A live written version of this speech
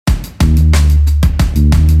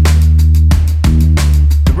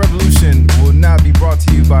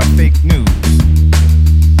by fake news.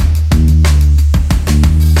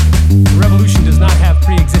 The revolution does not have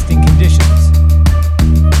pre-existing conditions.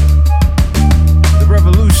 The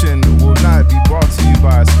revolution will not be brought to you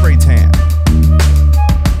by a spray tan.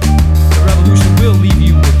 The revolution will leave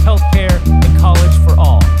you with health care and college for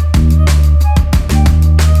all.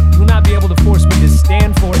 You will not be able to force me to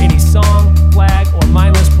stand for any song, flag, or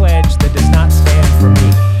mindless pledge that does not stand for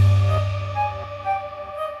me.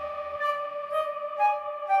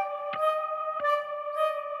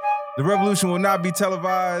 The revolution will not be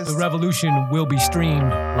televised. The revolution will be streamed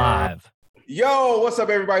live. Yo, what's up,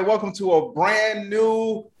 everybody? Welcome to a brand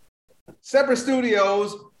new separate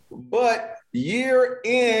studios, but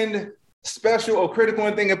year-end special of Critical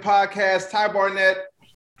and Thinking podcast. Ty Barnett,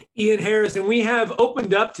 Ian Harris, and we have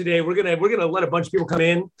opened up today. We're gonna let a bunch of people come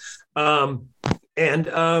in,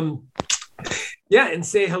 and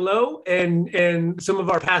say hello and some of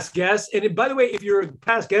our past guests. And by the way, if you're a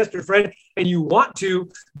past guest or friend and you want to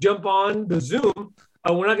jump on the Zoom,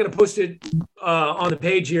 we're not going to post it on the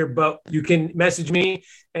page here, but you can message me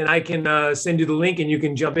and I can send you the link and you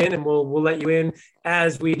can jump in and we'll let you in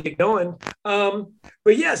as we get going.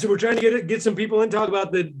 But yeah, so we're trying to get some people in, talk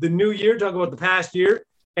about the new year, talk about the past year.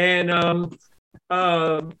 And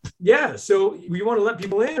so you want to let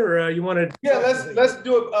people in or you want to? Yeah, let's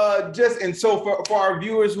do it. So for our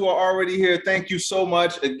viewers who are already here, thank you so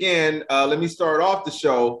much. Again, let me start off the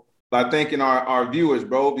show by thanking our viewers,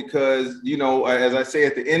 bro, because, you know, as I say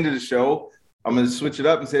at the end of the show, I'm going to switch it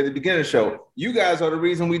up and say at the beginning of the show, you guys are the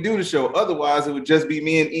reason we do the show. Otherwise, it would just be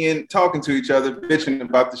me and Ian talking to each other, bitching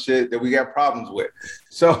about the shit that we got problems with.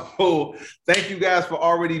 So thank you guys for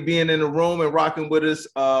already being in the room and rocking with us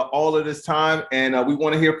all of this time. And we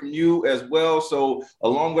want to hear from you as well. So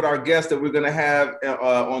along with our guests that we're going to have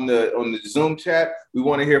on the Zoom chat, we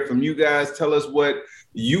want to hear from you guys. Tell us what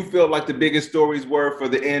you feel like the biggest stories were for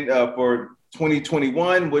the end for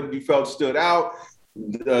 2021, what you felt stood out.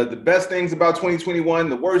 The best things about 2021,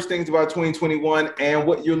 the worst things about 2021, and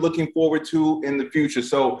what you're looking forward to in the future.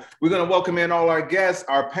 So we're going to welcome in all our guests,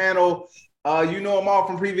 our panel. You know them all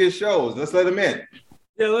from previous shows. Let's let them in.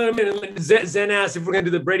 Yeah, let them in. Zen asked if we're going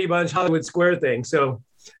to do the Brady Bunch Hollywood Square thing. So,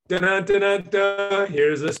 here's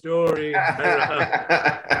the story.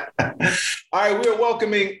 All right, we're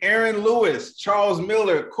welcoming Aaron Lewis, Charles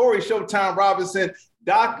Miller, Corey Showtime Robinson,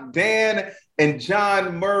 Doc Dan, and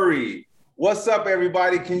John Murray. What's up,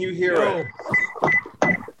 everybody? Can you hear us?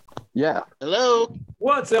 Yeah. Hello.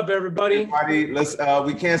 What's up, everybody? Let's.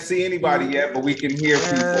 We can't see anybody yet, but we can hear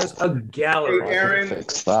people. A gallery. Hey, Aaron.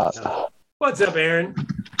 Fix that. What's up, Aaron?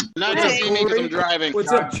 Not to see me because I'm driving.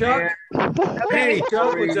 What's up, Chuck? Hey,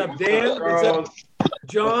 Chuck. What's up, Dan? What's up,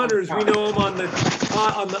 John? Or as we know him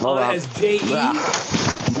as J.E.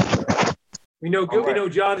 We know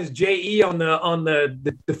John is J.E. on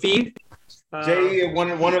the feed. J.E.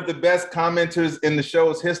 one of the best commenters in the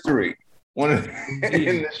show's history. So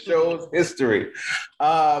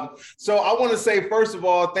I want to say, first of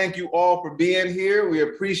all, thank you all for being here. We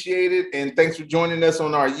appreciate it. And thanks for joining us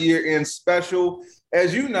on our year-end special.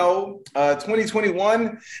 As you know,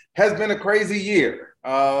 2021 has been a crazy year.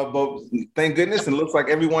 But thank goodness, it looks like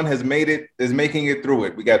everyone is making it through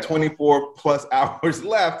it. We got 24 plus hours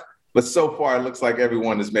left, but so far it looks like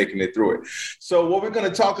everyone is making it through it. So what we're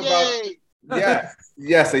going to talk about,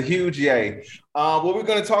 yes, a huge yay. What we're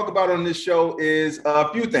going to talk about on this show is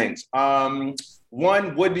a few things.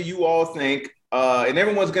 One, what do you all think? And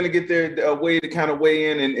everyone's going to get their way to kind of weigh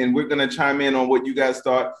in, and we're going to chime in on what you guys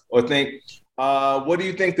thought or think. What do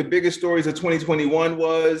you think the biggest stories of 2021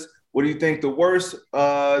 was? What do you think the worst,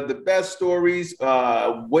 the best stories?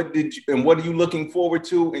 What are you looking forward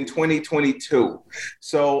to in 2022?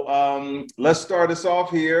 So let's start us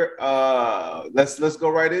off here. Let's go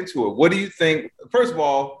right into it. What do you think? First of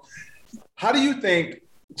all, how do you think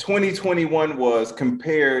 2021 was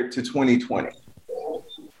compared to 2020?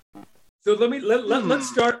 So let's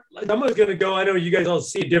start. I'm going to go. I know you guys all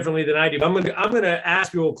see it differently than I do. I'm going to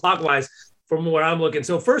ask people clockwise from where I'm looking.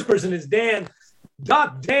 So first person is Dan.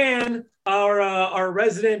 Doc Dan, our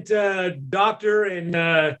resident doctor and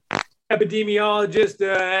epidemiologist,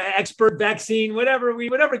 expert, vaccine,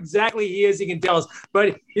 whatever exactly he is, he can tell us.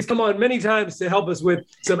 But he's come on many times to help us with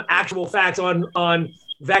some actual facts on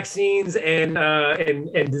vaccines and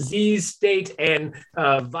disease state and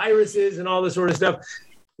viruses and all this sort of stuff.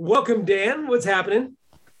 Welcome, Dan. What's happening?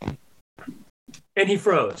 And he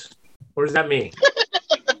froze. Or is that me?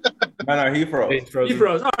 No, he froze. He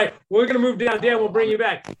froze. All right, we're going to move down. Dan, we'll bring you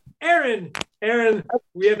back. Aaron,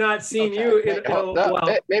 we have not seen you in a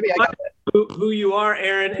while. Maybe I got who you are,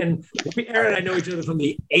 Aaron. And Aaron and I know each other from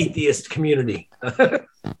the atheist community.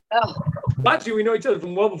 actually, we know each other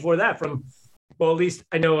from well before that. Well, at least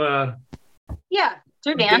I know. Yeah,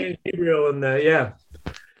 through Dan. Dan Gabriel and yeah.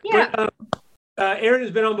 Yeah. But, Erin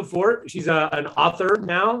has been on before. She's an author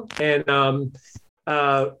now, and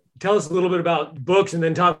tell us a little bit about books, and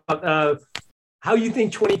then talk about how you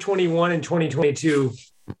think 2021 and 2022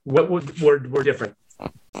 were different.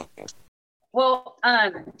 Well,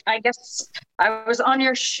 I guess I was on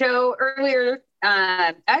your show earlier.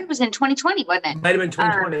 I was in 2020, wasn't it? Might have been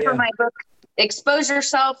 2020 for my book, Expose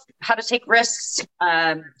Yourself: How to Take Risks,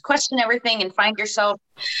 Question Everything, and Find Yourself.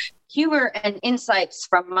 Humor and insights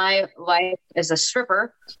from my life as a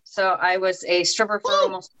stripper. So I was a stripper for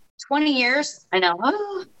almost 20 years. I know.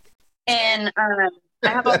 And I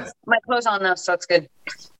have all my clothes on though, so it's good.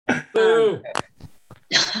 Sorry.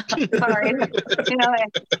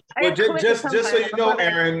 Well, just so you know,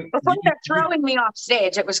 Erin, before they're throwing me off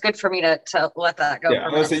stage, it was good for me to let that go.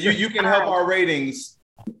 Yeah, so you can help our ratings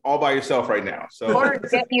all by yourself right now. So or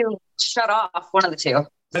get you shut off, one of the two.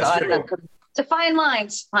 That's true. It's a fine line.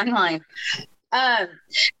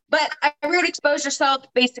 But I wrote Expose Yourself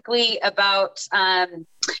basically about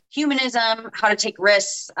humanism, how to take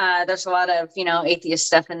risks. There's a lot of, atheist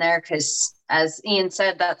stuff in there because, as Ian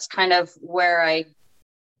said, that's kind of where I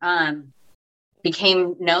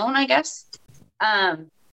became known, I guess.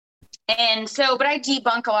 But I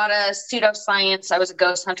debunk a lot of pseudoscience. I was a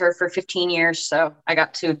ghost hunter for 15 years, so I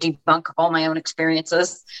got to debunk all my own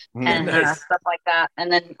experiences and stuff like that.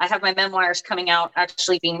 And then I have my memoirs coming out,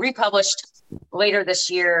 actually being republished later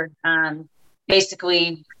this year.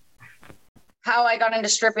 Basically, how I got into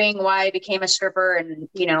stripping, why I became a stripper, and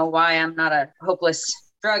why I'm not a hopeless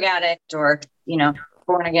drug addict or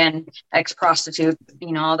born again ex-prostitute.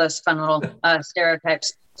 All those fun little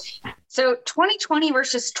stereotypes. So 2020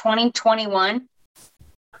 versus 2021,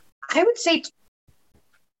 I would say,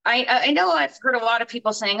 I know I've heard a lot of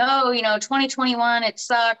people saying, 2021, it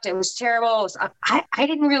sucked. It was terrible. I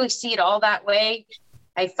didn't really see it all that way.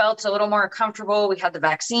 I felt a little more comfortable. We had the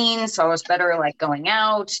vaccine, so I was better like going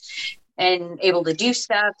out and able to do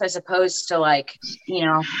stuff as opposed to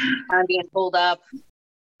being pulled up.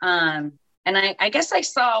 And I guess I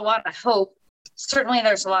saw a lot of hope. Certainly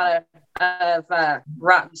there's a lot of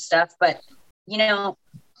rotten stuff, but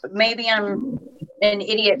maybe I'm an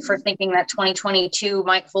idiot for thinking that 2022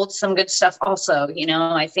 might hold some good stuff also.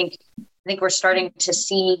 I think we're starting to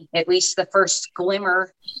see at least the first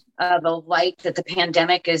glimmer of a light that the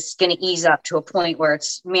pandemic is going to ease up to a point where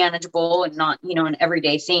it's manageable and not an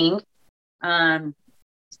everyday thing. There's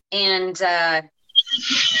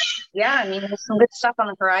some good stuff on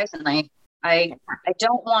the horizon. I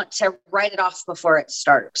don't want to write it off before it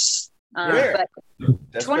starts. But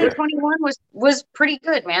 2021 was pretty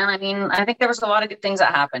good, man. I think there was a lot of good things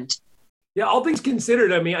that happened. Yeah, all things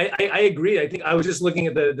considered, I agree. I think I was just looking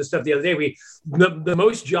at the stuff the other day. The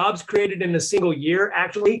most jobs created in a single year,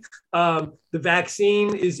 actually. The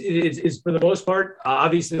vaccine is for the most part,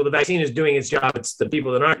 obviously, the vaccine is doing its job. It's the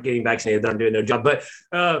people that aren't getting vaccinated that aren't doing their job. But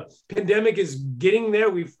pandemic is getting there.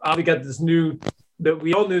 We've obviously got this new.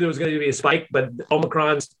 We all knew there was going to be a spike, but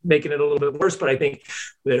Omicron's making it a little bit worse. But I think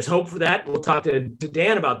there's hope for that. We'll talk to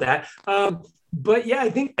Dan about that. But yeah, I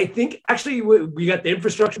think actually we got the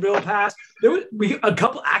infrastructure bill passed. There was a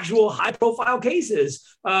couple actual high profile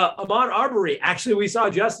cases. Ahmaud Arbery, actually we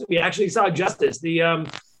actually saw justice. The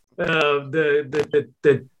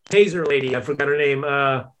taser lady, I forgot her name.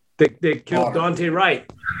 That killed Dante Wright.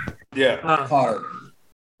 Yeah, Potter.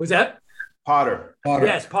 Was that? Potter.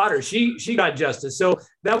 Yes, Potter. She got justice. So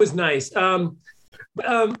that was nice. So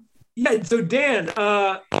Dan,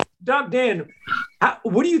 Doc Dan,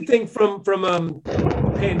 what do you think from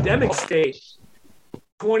pandemic state,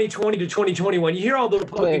 2020 to 2021? You hear all the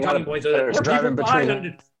Republican talking points. We're driving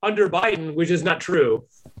between under Biden, which is not true.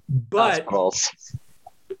 But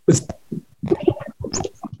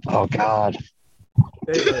oh God.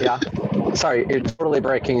 Yeah. Sorry, you're totally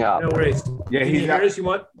breaking up. No worries. Yeah, he's not. You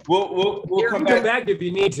want? We'll come back if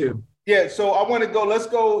you need to. Yeah. So I want to go. Let's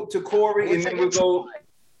go to Corey, and then we'll go.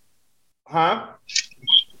 Huh?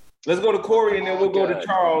 Let's go to Corey, and then we'll go to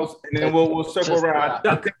Charles, and then we'll circle around.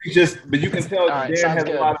 But you can tell Dan has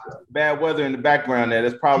a lot of bad weather in the background there.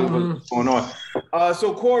 That's probably what's going on.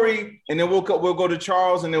 So Corey, and then we'll go to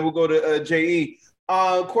Charles, and then we'll go to JE.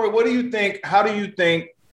 Corey, what do you think? How do you think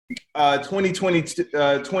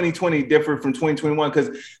 2020 differed from 2021?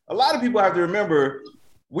 Because a lot of people have to remember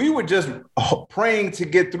we were just praying to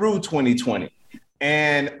get through 2020,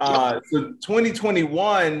 and so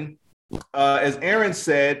 2021. As Erin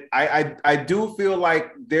said, I do feel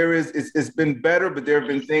like it's been better, but there have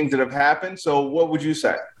been things that have happened. So what would you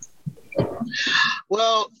say?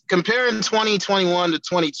 Well, comparing 2021 to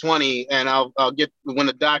 2020, and I'll get when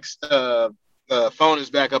the doc's phone is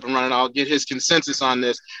back up and running, I'll get his consensus on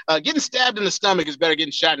this. Getting stabbed in the stomach is better than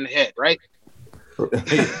getting shot in the head, right?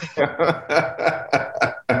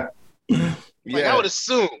 Like I would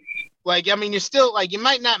assume. Like, I mean, you're still like, you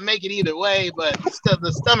might not make it either way, but still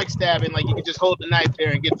the stomach stabbing, like you could just hold the knife there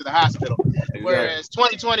and get to the hospital. Exactly. Whereas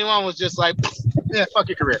 2021 was just like, yeah, fuck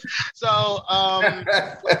your career. So,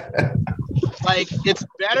 like, it's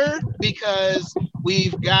better because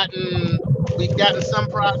we've gotten some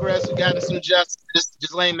progress. We've gotten some justice.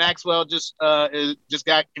 Ghislaine Maxwell just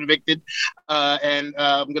got convicted, and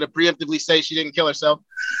I'm gonna preemptively say she didn't kill herself.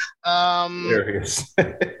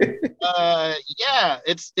 Yeah,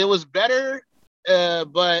 it was better,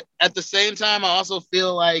 but at the same time, I also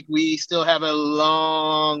feel like we still have a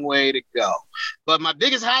long way to go. But my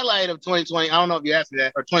biggest highlight of 2020, I don't know if you asked me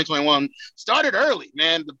that, or 2021, started early,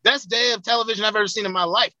 man. The best day of television I've ever seen in my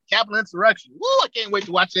life, Capitol Insurrection. Woo, I can't wait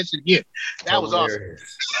to watch that shit again. That was awesome.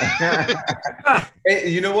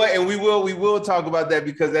 And you know what? And we will talk about that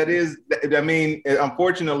because that is, I mean,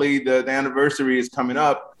 unfortunately, the anniversary is coming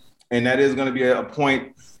up, and that is going to be a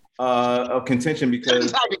point of contention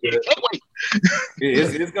because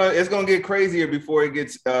it's going to get crazier before it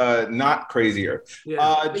gets not crazier.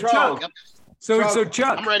 Yeah. Charles. So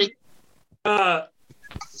Chuck, I'm ready.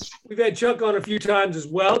 We've had Chuck on a few times as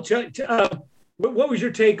well. Chuck, what was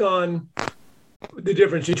your take on the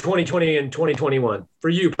difference in 2020 and 2021 for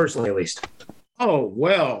you personally, at least? Oh,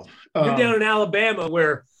 well, you're down in Alabama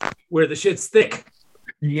where the shit's thick.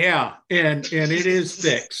 Yeah, and it is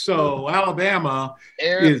thick. So Alabama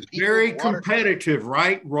is very competitive,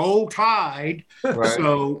 right? Roll Tide. Right.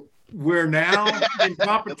 So we're now in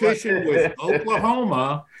competition with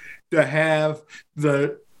Oklahoma to have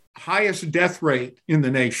the highest death rate in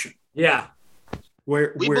the nation. Yeah. We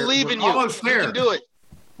believe in you. Almost there. You can do it.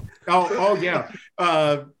 Oh yeah.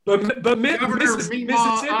 But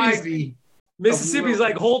Mississippi's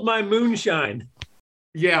like hold my moonshine.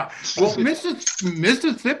 Yeah. Well,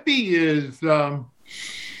 Mississippi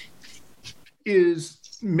is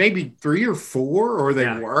maybe 3 or 4, or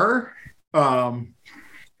they were.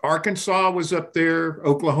 Arkansas was up there.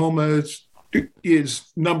 Oklahoma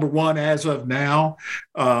is number 1 as of now.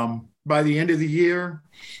 By the end of the year,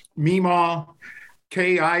 Meemaw,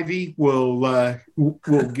 Kay Ivey will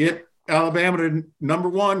get Alabama to number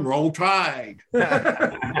 1. Roll Tide.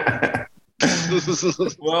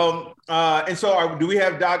 Well, and so do we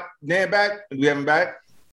have Doc Nan back? Do we have him back?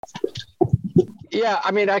 Yeah,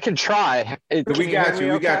 I mean, I can try. We got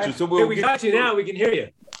you. So we got you now. We can hear you.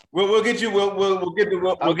 We'll get you. We'll get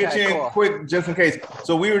you in quick, just in case.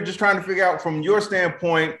 So we were just trying to figure out from your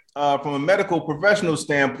standpoint, from a medical professional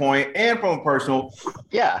standpoint, and from a personal.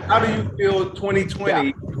 Yeah. How do you feel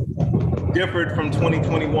 2020 differed from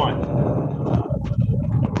 2021?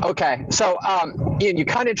 Okay, so Ian, you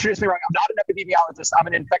kind of introduced me wrong. I'm not an epidemiologist. I'm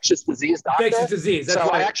an infectious disease doctor. Infectious disease. That's so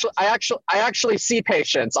right. I actually see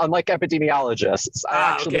patients, unlike epidemiologists. I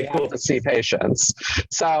actually have to see patients.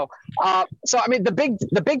 So I mean, the big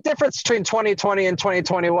difference between 2020 and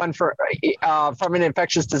 2021 from an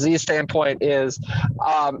infectious disease standpoint is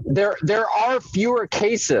there are fewer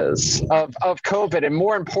cases of COVID, and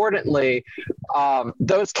more importantly,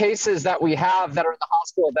 those cases that we have that are in the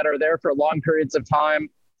hospital that are there for long periods of time.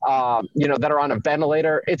 That are on a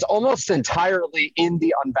ventilator, it's almost entirely in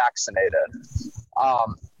the unvaccinated.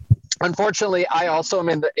 Unfortunately, I also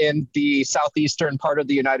am in the southeastern part of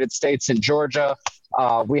the United States in Georgia.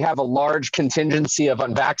 We have a large contingency of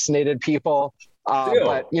unvaccinated people.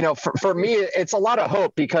 But, for me, it's a lot of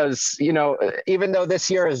hope because, even though this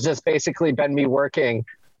year has just basically been me working,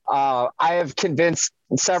 I have convinced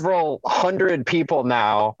several hundred people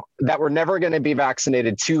now that were never going to be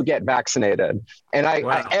vaccinated to get vaccinated. And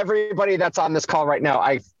everybody that's on this call right now,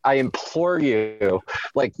 I implore you,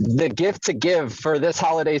 like the gift to give for this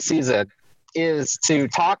holiday season is to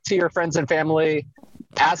talk to your friends and family,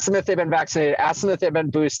 ask them if they've been vaccinated, ask them if they've been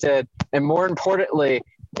boosted. And more importantly,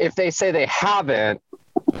 if they say they haven't,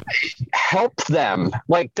 help them.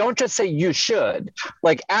 Like, don't just say you should,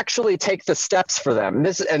 like actually take the steps for them.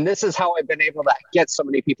 This is how I've been able to get so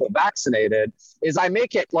many people vaccinated is I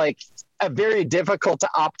make it like a very difficult to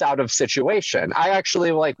opt out of situation. I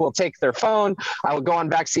actually will take their phone. I will go on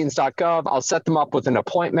vaccines.gov. I'll set them up with an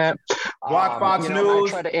appointment. Block Fox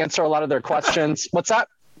News. I try to answer a lot of their questions. What's that?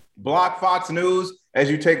 Block Fox News as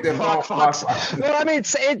you take them off. Well, I mean,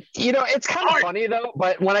 it's kind of funny though,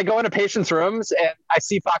 but when I go into patients' rooms and I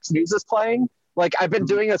see Fox News is playing, like I've been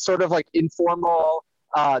doing a sort of like informal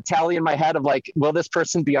tally in my head of like, will this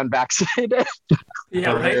person be unvaccinated?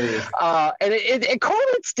 Yeah, right. And it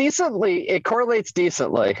correlates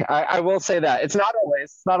decently. I will say that. It's not always,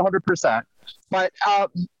 it's not 100%. But,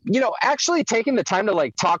 actually taking the time to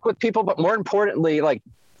like talk with people, but more importantly, like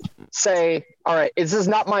say, all right, this is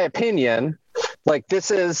not my opinion. Like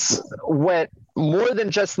this is what more than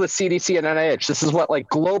just the CDC and NIH. This is what like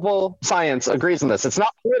global science agrees on this. It's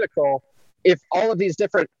not political. If all of these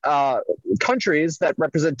different countries that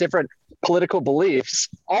represent different political beliefs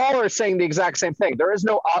all are saying the exact same thing, there is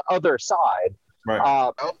no other side.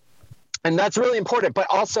 Right. And that's really important, but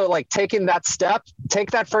also like take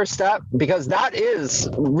that first step, because that is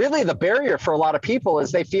really the barrier for a lot of people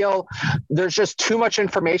is they feel there's just too much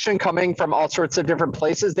information coming from all sorts of different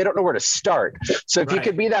places. They don't know where to start. So if you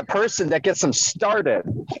could be that person that gets them started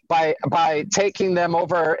by taking them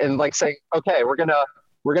over and like saying, okay, we're going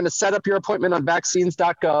to set up your appointment on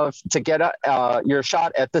vaccines.gov to get your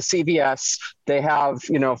shot at the CVS. They have,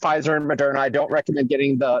 Pfizer and Moderna. I don't recommend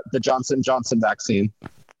getting the Johnson & Johnson vaccine.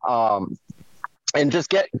 And just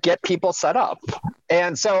get people set up.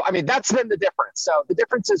 And so, I mean, that's been the difference. So the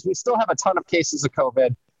difference is we still have a ton of cases of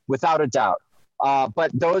COVID without a doubt. But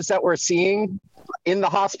those that we're seeing in the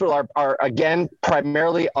hospital are again,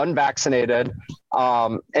 primarily unvaccinated.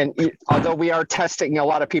 And although we are testing a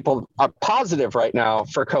lot of people positive right now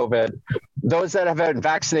for COVID, those that have been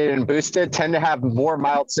vaccinated and boosted tend to have more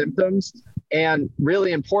mild symptoms. And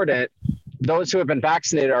really important, those who have been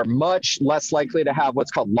vaccinated are much less likely to have what's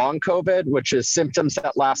called long COVID, which is symptoms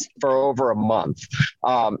that last for over a month.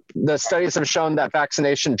 The studies have shown that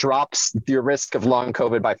vaccination drops your risk of long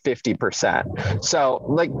COVID by 50%. So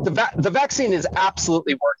like the vaccine is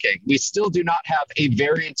absolutely working. We still do not have a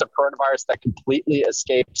variant of coronavirus that completely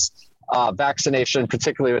escapes vaccination,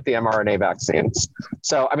 particularly with the mRNA vaccines.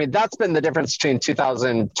 So, I mean, that's been the difference between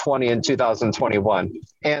 2020 and 2021.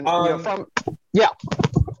 And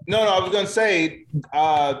No, I was going to say,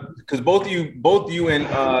 because both you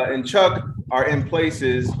and Chuck are in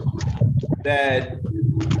places that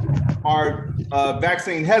are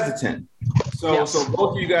vaccine hesitant. So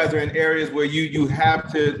both of you guys are in areas where you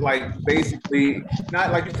have to like basically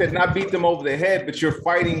not, like you said, not beat them over the head, but you're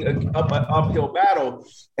fighting an uphill battle.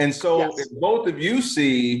 And so if both of you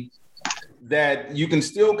see that you can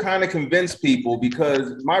still kind of convince people,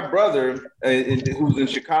 because my brother who's in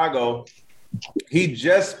Chicago, he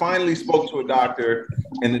just finally spoke to a doctor,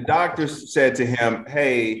 and the doctor said to him,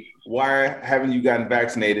 hey, why haven't you gotten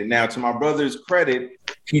vaccinated? Now, to my brother's credit,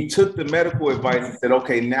 he took the medical advice and said,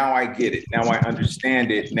 okay, now I get it. Now I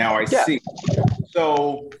understand it. Now I see.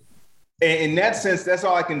 So in that sense, that's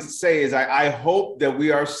all I can say is I hope that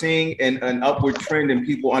we are seeing an upward trend in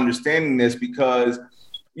people understanding this, because,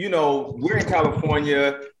 we're in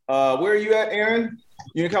California. Where are you at, Aaron?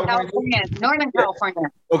 You're in California, Northern California.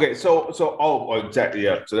 Okay, so exactly,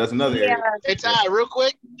 yeah. So that's another area. Hey, Ty, real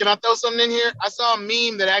quick, can I throw something in here? I saw a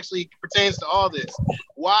meme that actually pertains to all this.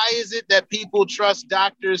 Why is it that people trust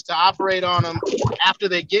doctors to operate on them after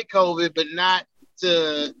they get COVID, but not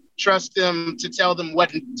to trust them to tell them what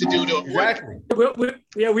to do to avoid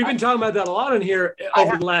it? We've been talking about that a lot in here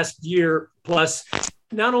over the last year plus.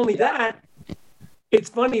 Not only that, it's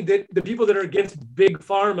funny that the people that are against big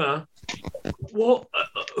pharma, well,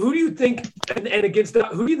 who do you think, and against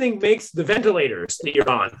who do you think makes the ventilators that you're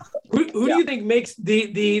on? Who do you think makes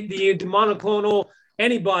the monoclonal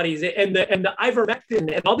antibodies and the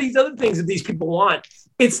ivermectin and all these other things that these people want?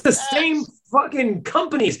 It's the same fucking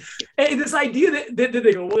companies. And this idea that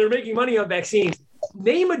they go, well, they're making money on vaccines.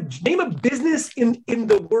 Name a business in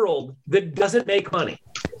the world that doesn't make money.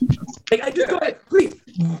 Like, I just go ahead, please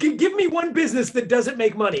give me one business that doesn't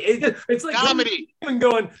make money. It's like comedy.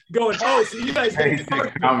 Going. Oh, so you guys make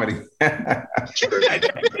comedy.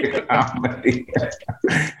 Comedy.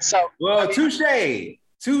 So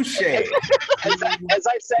touche. As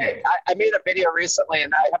I say, I made a video recently,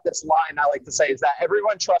 and I have this line I like to say is that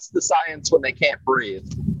everyone trusts the science when they can't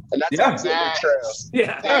breathe. And that's absolutely true.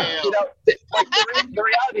 Yeah. The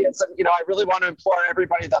reality is, I really want to implore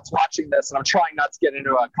everybody that's watching this, and I'm trying not to get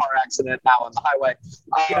into a car accident now on the highway.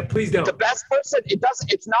 Please don't. The best person,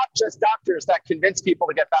 it's not just doctors that convince people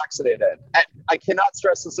to get vaccinated. I cannot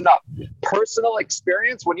stress this enough. Personal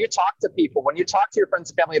experience, when you talk to people, when you talk to your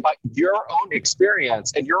friends and family about your own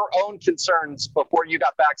experience and your own concerns before you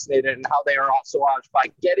got vaccinated and how they are assuaged by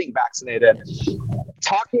getting vaccinated,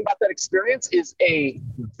 talking about that experience is a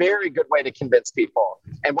very good way to convince people.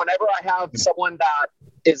 And whenever I have someone that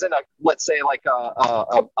is in let's say like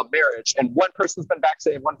a marriage, and one person's been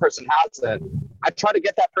vaccinated, one person hasn't, I try to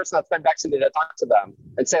get that person that's been vaccinated to talk to them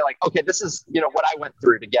and say like, okay, this is, what I went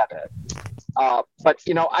through to get it. But,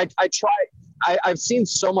 I've seen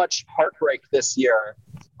so much heartbreak this year.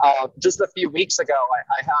 Just a few weeks ago,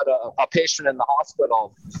 I had a patient in the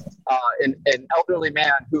hospital, an elderly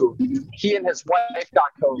man who he and his wife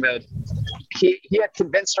got COVID. He had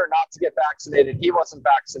convinced her not to get vaccinated. He wasn't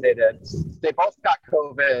vaccinated. They both got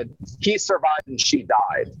COVID. He survived and she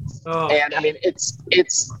died. Oh. And I mean, it's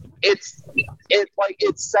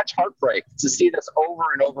such heartbreak to see this over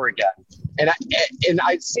and over again. And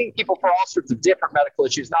I've seen people for all sorts of different medical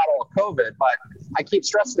issues, not all COVID, but I keep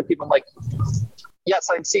stressing to people like, yes,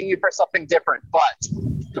 I'm seeing you for something different, but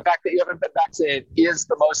the fact that you haven't been vaccinated is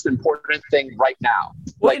the most important thing right now.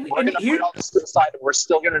 Well, we're going to put all this to the side, and we're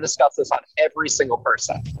still going to discuss this on every single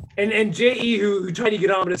person. And J.E., who tried to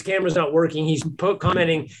get on, but his camera's not working, he's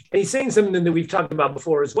commenting, and he's saying something that we've talked about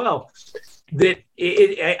before as well, that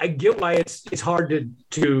I get why it's hard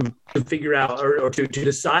to figure out or to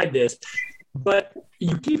decide this. But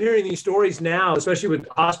you keep hearing these stories now, especially with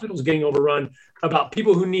hospitals getting overrun, about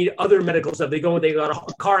people who need other medical stuff. They got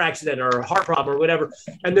a car accident or a heart problem or whatever,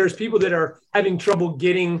 and there's people that are having trouble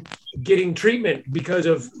getting treatment because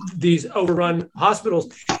of these overrun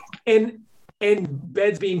hospitals, and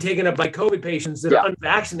beds being taken up by COVID patients that are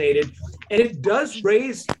unvaccinated. And it does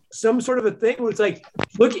raise some sort of a thing where it's like,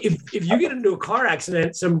 look, if you get into a car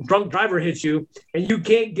accident, some drunk driver hits you and you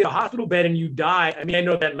can't get a hospital bed and you die. I mean, I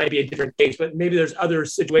know that might be a different case, but maybe there's other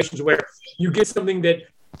situations where you get something that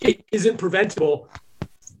it isn't preventable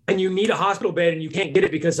and you need a hospital bed and you can't get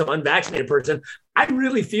it because some unvaccinated person. I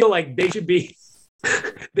really feel like they should be,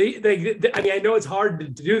 I mean, I know it's hard to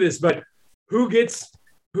do this, but who gets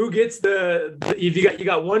the if you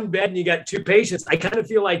got one bed and you got two patients, I kind of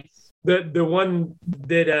feel like the one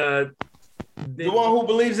that the one who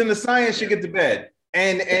believes in the science should get the bed.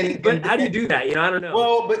 But how do you do that? You know, I don't know.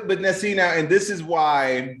 Well, but now see now, and this is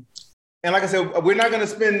why. And like I said, we're not going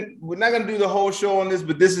to do the whole show on this,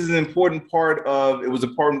 but this is an important part of. It was an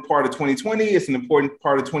important part of 2020. It's an important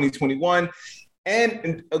part of 2021,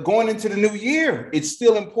 and going into the new year, it's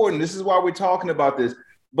still important. This is why we're talking about this.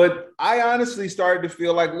 But I honestly started to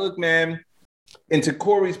feel like, look, man, and to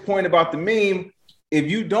Corey's point about the meme, if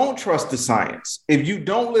you don't trust the science, if you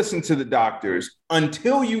don't listen to the doctors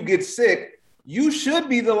until you get sick, you should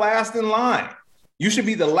be the last in line. You should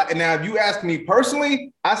be now, if you ask me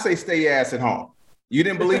personally, I say stay your ass at home. You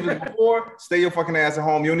didn't believe it before, stay your fucking ass at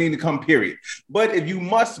home. You don't need to come, period. But if you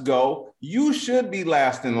must go, you should be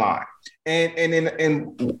last in line.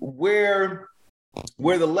 And where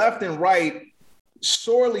the left and right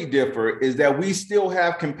sorely differ is that we still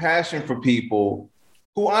have compassion for people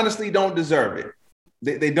who honestly don't deserve it.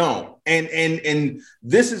 They don't. And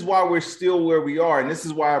this is why we're still where we are. And this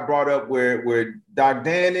is why I brought up where Doc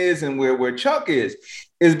Dan is and where Chuck is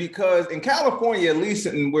because in California, at least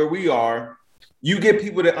in where we are, you get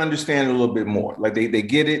people that understand a little bit more. Like they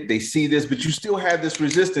get it, they see this, but you still have this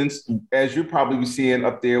resistance, as you're probably seeing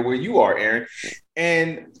up there where you are, Aaron.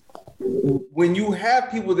 And when you have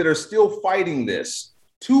people that are still fighting this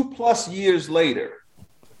 2+ years later,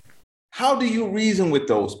 how do you reason with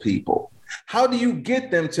those people? How do you get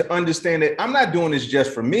them to understand that I'm not doing this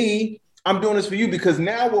just for me? I'm doing this for you, because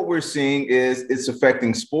now what we're seeing is it's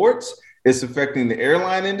affecting sports. It's affecting the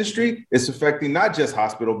airline industry. It's affecting not just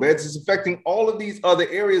hospital beds. It's affecting all of these other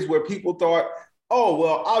areas where people thought, oh,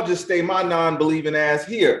 well, I'll just stay my non-believing ass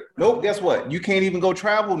here. Nope, guess what? You can't even go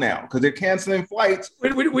travel now because they're canceling flights.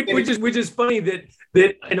 Which is funny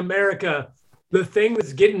that in America, the thing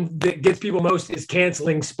that gets people most is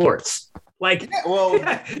canceling sports. Like, yeah, well,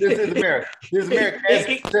 this is America. This is America.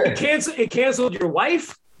 It canceled your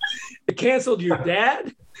wife. It canceled your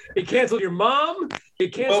dad. It canceled your mom.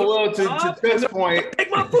 It canceled. Well, to Chuck's point, take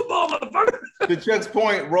my football, motherfucker. To Chuck's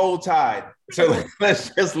point, roll tide. So let's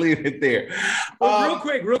just leave it there. Well, real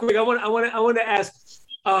quick. I want to ask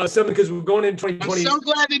something, because we're going in 2020. I'm so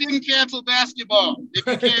glad they didn't cancel basketball. If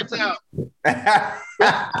you can't tell.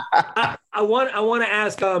 I want to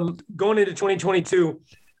ask, going into 2022.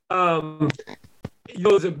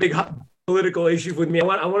 It's a big political issue with me. I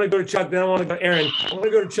want to go to Chuck, then I want to go to Aaron. I want to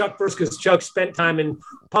go to Chuck first because Chuck spent time in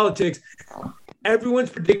politics. Everyone's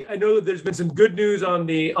predicting. I know that there's been some good news on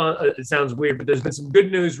it sounds weird, but there's been some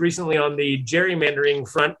good news recently on the gerrymandering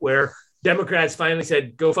front, where Democrats finally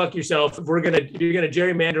said, "Go fuck yourself. If you're gonna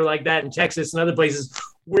gerrymander like that in Texas and other places,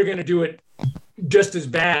 we're gonna do it just as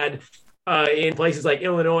bad." In places like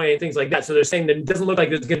Illinois and things like that. So they're saying that it doesn't look like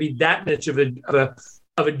there's going to be that much of a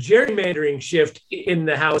gerrymandering shift in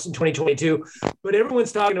the House in 2022. But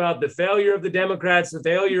everyone's talking about the failure of the Democrats, the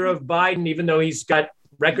failure of Biden, even though he's got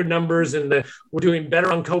record numbers and we're doing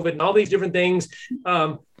better on COVID and all these different things.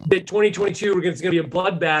 That 2022 it's going to be a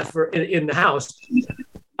bloodbath in the House.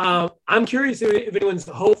 I'm curious if anyone's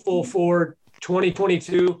hopeful for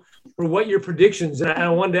 2022, or what your predictions. And I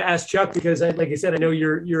wanted to ask Chuck because, like I said, I know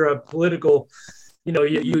you're a political.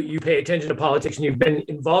 You pay attention to politics and you've been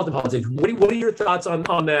involved in politics. What are your thoughts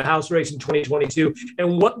on the House race in 2022,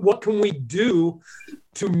 and what can we do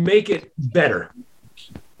to make it better?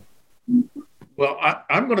 Well,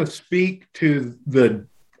 I'm going to speak to the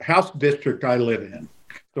House district I live in.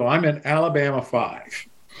 So I'm in Alabama 5.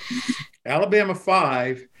 Alabama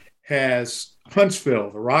 5 has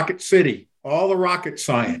Huntsville, the Rocket City, all the rocket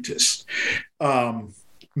scientists.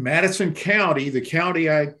 Madison County, the county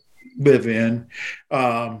I live in,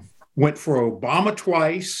 went for Obama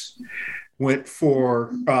twice, went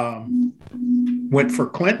for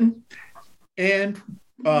Clinton, and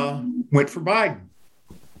went for Biden.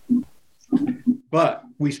 But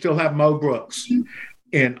we still have Mo Brooks.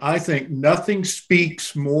 And I think nothing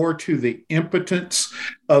speaks more to the impotence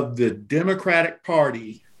of the Democratic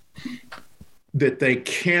Party that they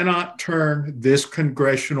cannot turn this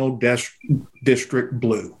congressional district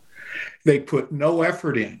blue. They put no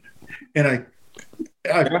effort in. And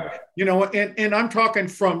and I'm talking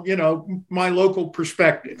from, my local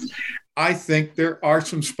perspective. I think there are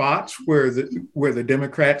some spots where the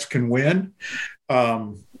Democrats can win.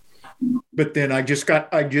 But then I just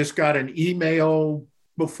got an email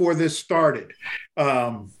before this started.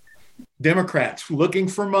 Democrats looking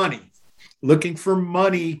for money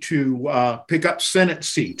to pick up Senate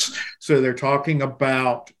seats. So they're talking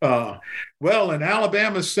about, an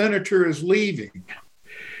Alabama senator is leaving.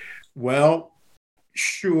 Well,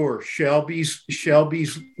 sure, Shelby's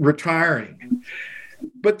retiring.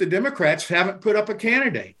 But the Democrats haven't put up a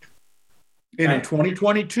candidate. And in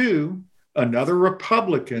 2022, another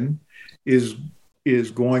Republican is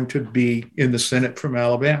going to be in the Senate from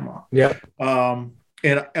Alabama. Yeah.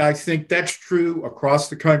 And I think that's true across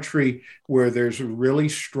the country where there's a really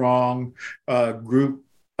strong group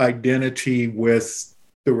identity with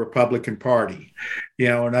the Republican Party.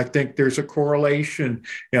 And I think there's a correlation.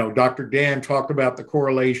 Dr. Dan talked about the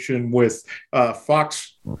correlation with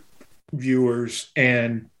Fox viewers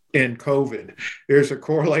and COVID. There's a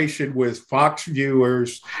correlation with Fox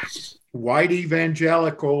viewers, white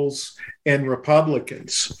evangelicals, and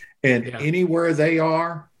Republicans. And anywhere they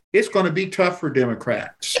are, it's going to be tough for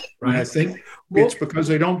Democrats. Right. And I think it's because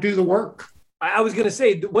they don't do the work. I was going to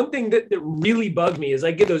say, the one thing that really bugged me is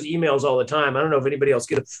I get those emails all the time. I don't know if anybody else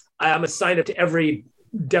gets them. I'm signed up to every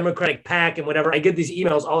Democratic PAC and whatever. I get these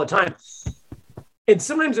emails all the time. And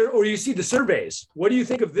sometimes, or you see the surveys, what do you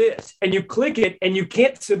think of this? And you click it and you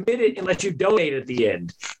can't submit it unless you donate at the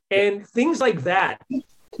end. And things like that.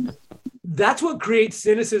 That's what creates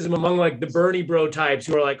cynicism among like the Bernie bro types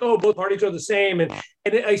who are like, oh, both parties are the same. And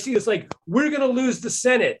I see this like, we're going to lose the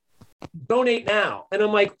Senate. Donate now. And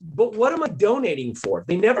I'm like, but what am I donating for?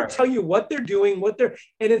 They never tell you what they're doing,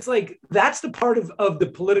 and it's like, that's the part of the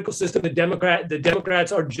political system. The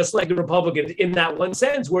Democrats are just like the Republicans in that one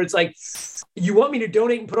sense where it's like, you want me to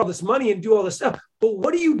donate and put all this money and do all this stuff, but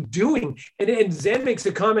what are you doing? And Zen makes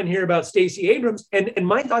a comment here about Stacey Abrams. And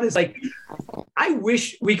my thought is like, I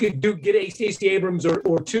wish we could get a Stacey Abrams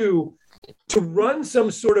or two to run some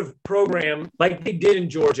sort of program like they did in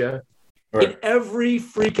Georgia. Right. In every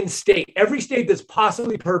freaking state, every state that's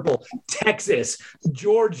possibly purple, Texas,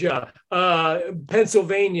 Georgia,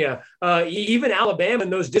 Pennsylvania, even Alabama, in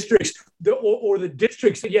those districts, or the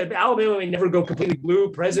districts, Alabama may never go completely blue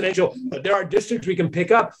presidential, but there are districts we can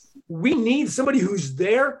pick up. We need somebody who's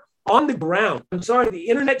there on the ground. I'm sorry, the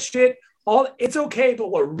internet shit, it's okay, but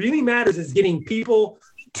what really matters is getting people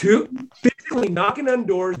to physically knocking on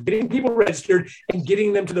doors, getting people registered, and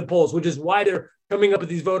getting them to the polls, which is why they're coming up with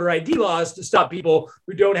these voter ID laws to stop people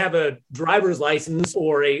who don't have a driver's license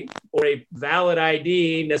or a valid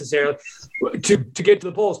ID necessarily to get to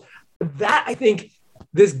the polls. That, I think,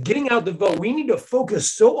 this getting out the vote, we need to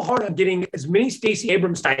focus so hard on getting as many Stacey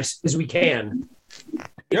Abrams types as we can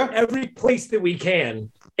in every place that we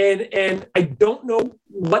can. And I don't know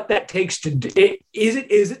what that takes to do. Is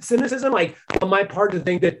it cynicism, like on my part, to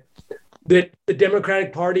think that the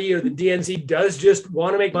Democratic Party or the DNC does just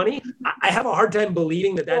want to make money? I have a hard time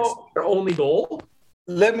believing that that's their only goal.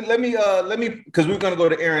 Let me, because we're going to go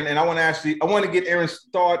to Aaron, and I want to get Aaron's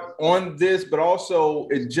thought on this, but also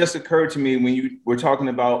it just occurred to me when you were talking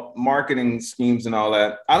about marketing schemes and all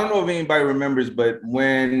that. I don't know if anybody remembers, but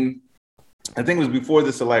when I think it was before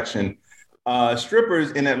this election,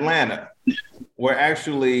 strippers in Atlanta were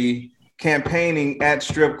actually campaigning at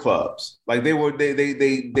strip clubs. Like they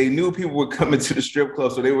knew people were coming to the strip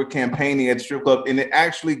club, so they were campaigning at strip club, and it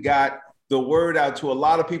actually got the word out to a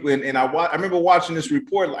lot of people. And I remember watching this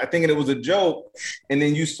report, I thinking it was a joke, and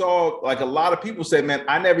then you saw like a lot of people said, "Man,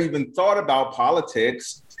 I never even thought about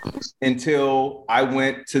politics until I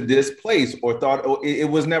went to this place or thought it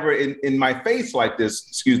was never in my face like this,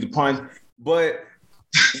 excuse the pun, but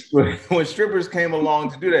when strippers came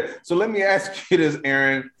along to do that. So let me ask you this,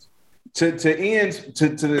 Aaron, to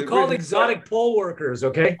they're called exotic pole workers,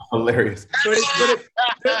 okay? Hilarious.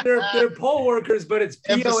 But they're pole workers, but it's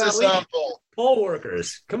POLE. Pole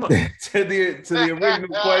workers. Come on. to the original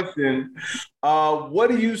question, what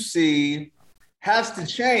do you see has to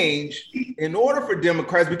change in order for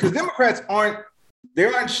Democrats, because Democrats aren't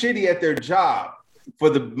shitty at their job for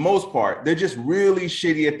the most part. They're just really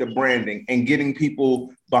shitty at the branding and getting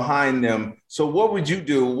people behind them. So what would you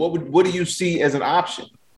do? What do you see as an option?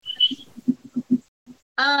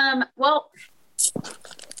 Well,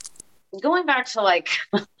 going back to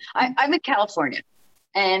I'm in California,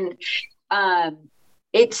 and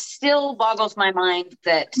it still boggles my mind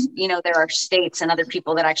that, there are states and other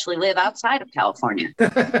people that actually live outside of California.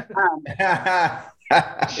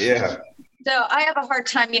 Yeah. So I have a hard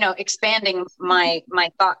time, expanding my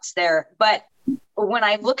thoughts there. But when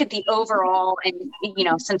I look at the overall, and,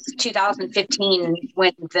 since 2015,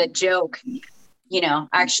 when the joke,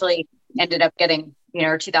 actually ended up getting,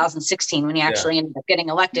 or 2016 when he actually ended up getting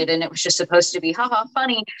elected, and it was just supposed to be haha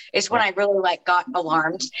funny, is when I really got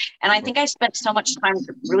alarmed. And I think I spent so much time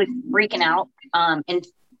really freaking out and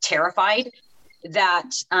terrified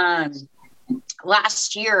that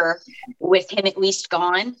last year, with him at least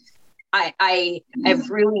gone, it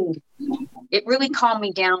really calmed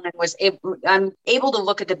me down, and I'm able to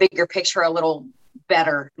look at the bigger picture a little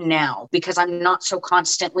better now, because I'm not so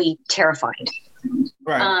constantly terrified.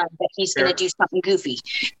 Right. That he's going to do something goofy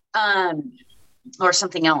or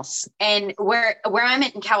something else. And where I'm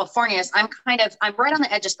at in California is I'm right on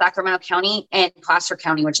the edge of Sacramento County and Placer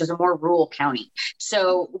County, which is a more rural county.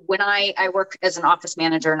 So when I work as an office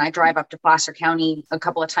manager and I drive up to Placer County a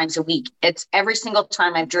couple of times a week, it's every single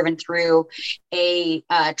time I've driven through a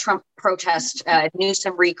Trump protest,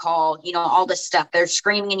 Newsom recall, all this stuff. They're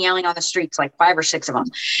screaming and yelling on the streets, like 5 or 6 of them.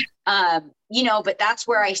 But that's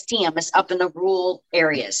where I see them, is up in the rural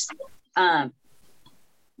areas.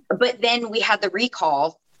 But then we had the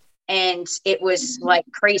recall, and it was like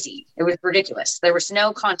crazy. It was ridiculous. There was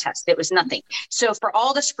no contest. It was nothing. So for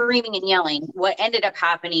all the screaming and yelling, what ended up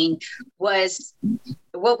happening was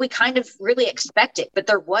what we kind of really expected. But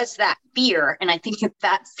there was that fear. And I think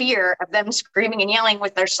that fear of them screaming and yelling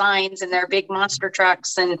with their signs and their big monster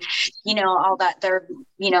trucks and, all that, they're,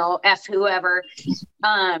 F whoever.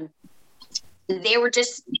 They were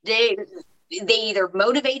just, they either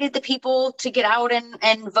motivated the people to get out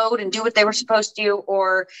and vote and do what they were supposed to,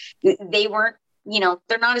 or they weren't,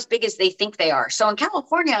 they're not as big as they think they are. So in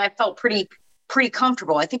California, I felt pretty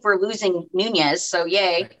comfortable. I think we're losing Nunez, so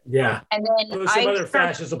yay. Yeah. And then some other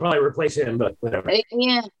fascists will probably replace him, but whatever.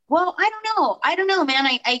 Yeah. Well, I don't know, man.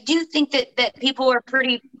 I do think that people are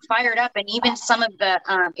pretty fired up, and even some of the,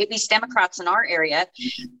 at least Democrats in our area,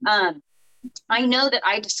 I know that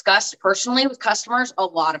I discussed personally with customers a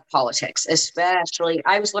lot of politics, especially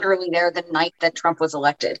I was literally there the night that Trump was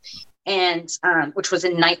elected, and which was a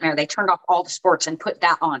nightmare. They turned off all the sports and put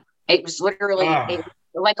that on. It was literally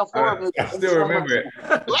like a horror movie. I still remember it.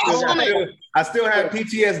 I still have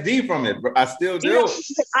PTSD from it. I still do.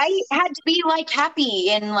 I had to be happy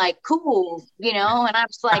and cool, and I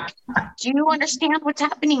was like, do you understand what's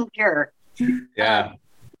happening here? Yeah.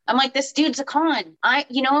 I'm like, this dude's a con.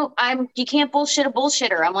 You can't bullshit a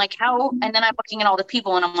bullshitter. I'm like, how? And then I'm looking at all the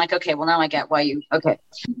people, and I'm like, okay, well, now I get why you, okay.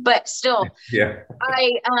 But still, yeah.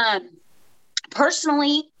 I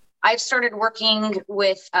personally, I've started working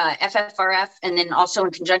with FFRF, and then also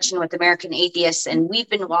in conjunction with American Atheists, and we've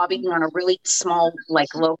been lobbying on a really small,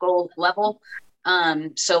 local level.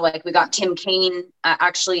 So we got Tim Kaine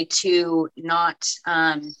actually to not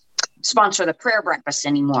sponsor the prayer breakfast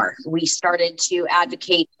anymore. We started to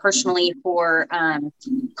advocate personally for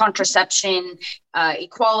contraception,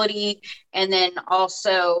 equality, and then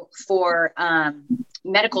also for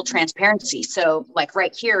medical transparency. So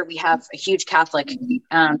right here, we have a huge Catholic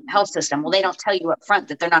health system. Well, they don't tell you up front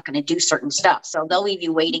that they're not going to do certain stuff. So they'll leave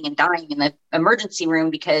you waiting and dying in the emergency room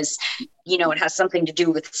because, it has something to do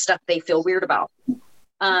with stuff they feel weird about.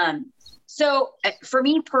 So for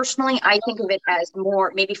me personally, I think of it as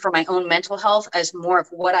more, maybe for my own mental health, as more of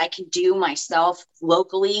what I can do myself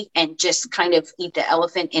locally and just kind of eat the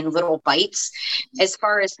elephant in little bites. As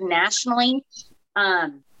far as nationally, a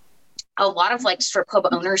lot of strip club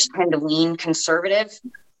owners tend to lean conservative,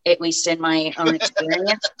 at least in my own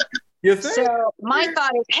experience. You think? So my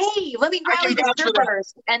thought is, hey, let me rally the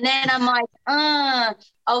strippers. And then I'm like,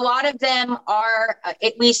 a lot of them are,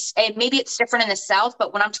 at least, and maybe it's different in the South,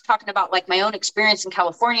 but when I'm talking about like my own experience in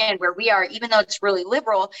California and where we are, even though it's really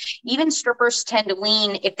liberal, even strippers tend to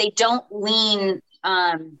lean, if they don't lean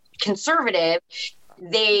conservative,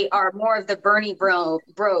 they are more of the Bernie bros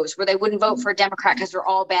where they wouldn't vote for a Democrat because they're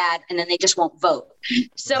all bad and then they just won't vote.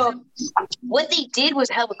 So what they did was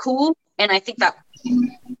hella cool. And I think that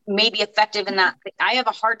may be effective in that. I have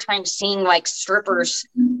a hard time seeing like strippers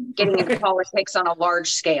getting into politics on a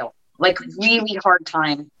large scale, like really hard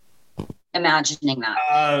time imagining that.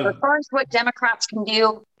 As far as what Democrats can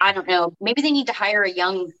do, I don't know. Maybe they need to hire a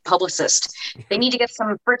young publicist. They need to get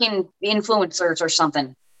some freaking influencers or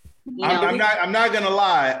something. You know? I'm not gonna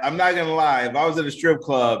lie. If I was at a strip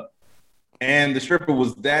club and the stripper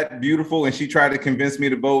was that beautiful and she tried to convince me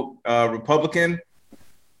to vote Republican,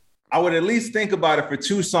 I would at least think about it for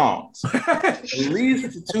 2 songs. At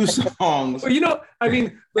least 2 songs. Well, you know, I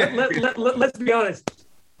mean, let's be honest.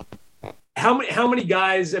 How many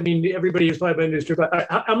guys? I mean, everybody who's probably been to a strip club.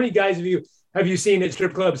 How many guys have you seen at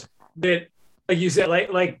strip clubs that, like you said,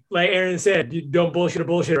 like Aaron said, you don't bullshit a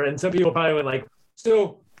bullshitter, and some people probably went like,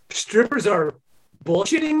 so strippers are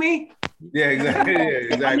bullshitting me? Yeah, exactly. Yeah,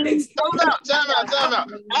 exactly. I mean, time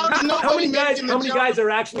out. How many guys are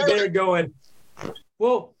actually there going,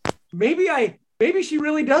 well, maybe she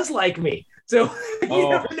really does like me. So you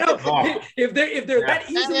never know. If they're that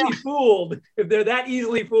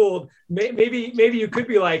easily fooled, maybe you could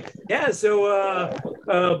be like, yeah. So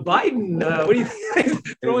Biden, what do you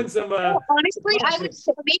think? Throwing some. Honestly, I would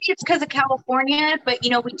say maybe it's because of California, but you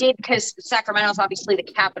know we did, because Sacramento's obviously the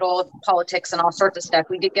capital of politics and all sorts of stuff.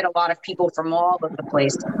 We did get a lot of people from all over the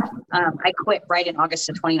place. I quit right in August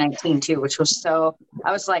of 2019 too, which was so.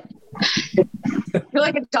 I was like. I feel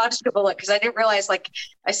like I dodged a bullet because I didn't realize, like,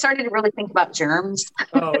 I started to really think about germs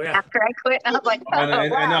after I quit. And I was like,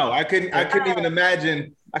 I know. I couldn't even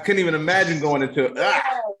imagine. I couldn't even imagine going into it.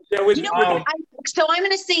 You know what? So I'm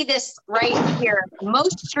going to say this right here.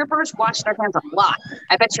 Most strippers wash their hands a lot.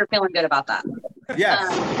 I bet you're feeling good about that. Yes.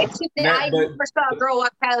 It's just that I never saw a girl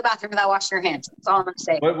walk out of the bathroom without washing her hands. That's all I'm going to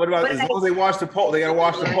say. What about as long as they wash the pole? They got to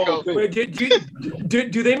wash the pole too.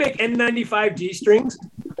 Do they make N95 G-strings?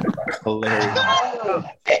 Hilarious. Time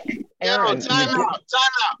out.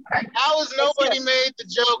 How has nobody made the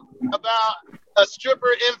joke about a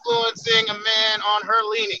stripper influencing a man on her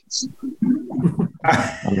leanings?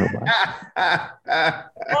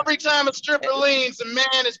 Every time a stripper leans, a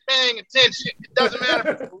man is paying attention. It doesn't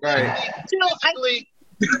matter. Right.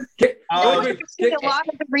 A lot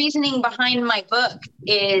of the reasoning behind my book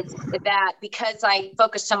is that because I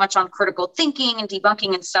focus so much on critical thinking and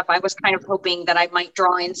debunking and stuff, I was kind of hoping that I might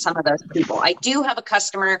draw in some of those people. I do have a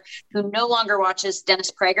customer who no longer watches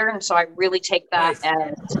Dennis Prager, and so I really take that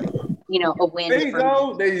as, you know, a win. There you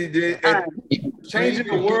go. Changing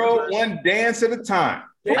the world one dance at a time.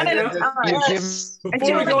 Before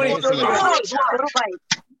we go any further,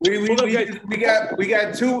 we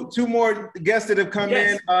got two more guests that have come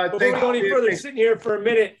in. Before we go any further, sitting here for a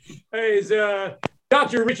minute is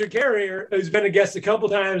Dr. Richard Carrier, who's been a guest a couple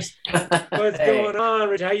times. What's going on,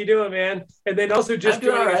 Rich? How you doing, man? And then also just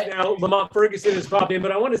joining us now, Lamont Ferguson has popped in.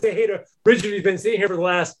 But I want to say hey to Richard, who's been sitting here for the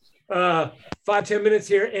last 5-10 minutes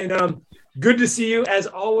here, and good to see you as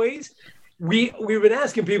always. We've been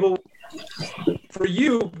asking people, for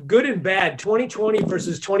you, good and bad, 2020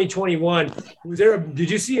 versus 2021. Did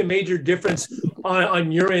you see a major difference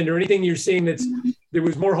on your end, or anything you're seeing that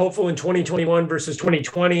was more hopeful in 2021 versus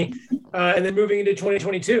 2020, and then moving into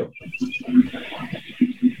 2022?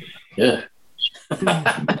 Yeah.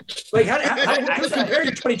 Like how compare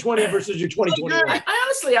your 2020 versus your 2021?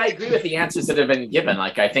 I agree with the answers that have been given.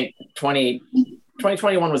 Like I think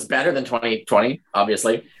 2021 was better than 2020,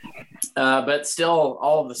 obviously. But still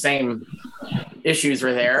all of the same issues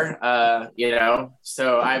were there,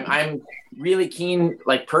 so I'm really keen,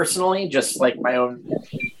 like personally, just like my own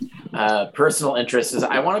personal interest is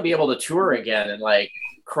I want to be able to tour again and like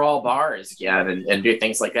crawl bars again and do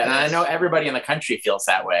things like that. And I know everybody in the country feels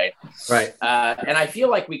that way. Right. And I feel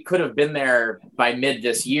like we could have been there by mid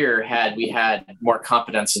this year had we had more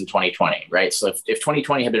competence in 2020, right? So if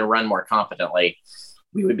 2020 had been run more competently,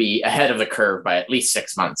 we would be ahead of the curve by at least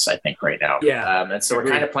 6 months, I think, right now. Yeah. And so we're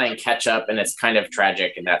kind of playing catch up, and it's kind of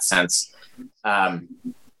tragic in that sense.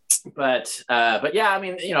 But yeah, I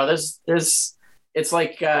mean, it's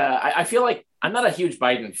like, I feel like I'm not a huge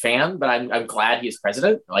Biden fan, but I'm glad he's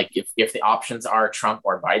president. Like if the options are Trump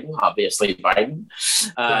or Biden, obviously Biden.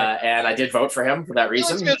 And I did vote for him for that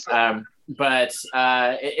reason. But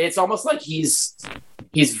it's almost like he's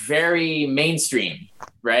very mainstream,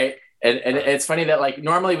 right? And it's funny that like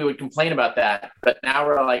normally we would complain about that, but now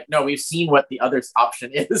we're like, no, we've seen what the other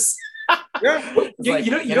option is. Yeah. Like,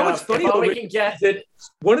 you know what's funny though, we can get that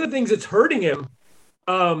one of the things that's hurting him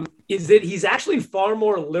is that he's actually far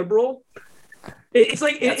more liberal. It's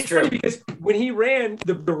funny because when he ran,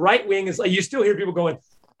 the right wing is like, you still hear people going,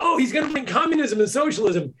 oh, he's going to bring communism and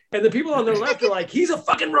socialism. And the people on the left are like, he's a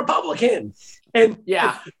fucking Republican. And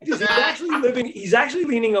he's actually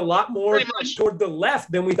leaning a lot more toward the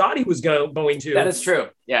left than we thought he was going to. That is true.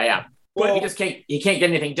 Yeah. But he can't get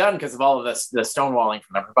anything done because of all of this, the stonewalling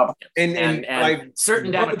from the Republicans and like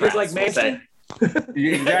certain Democrats. Like Manchin.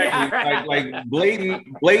 Exactly. like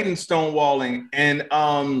blatant stonewalling.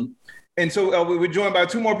 And so we're joined by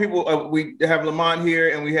two more people. We have Lamont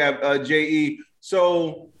here and we have J.E.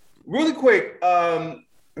 So really quick,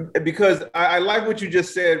 because I like what you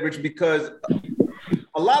just said, Rich, because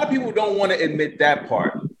a lot of people don't want to admit that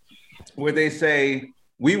part where they say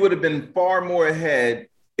we would have been far more ahead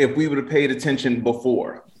if we would have paid attention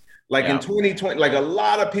before. Like in 2020, like a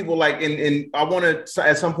lot of people like in I want to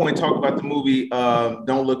at some point talk about the movie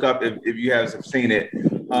Don't Look Up if you guys have seen it,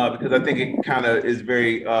 because I think it kind of is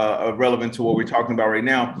very relevant to what we're talking about right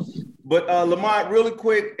now. But Lamont, really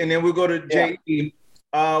quick, and then we'll go to J.E.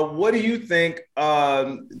 What do you think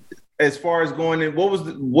as far as going in?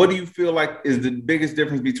 What do you feel like is the biggest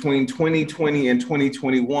difference between 2020 and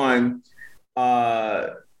 2021?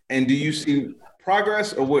 And do you see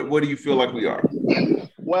progress, or what do you feel like we are?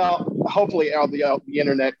 Well, hopefully, the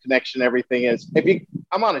internet connection, everything is.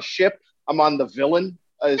 I'm on a ship. I'm on the villain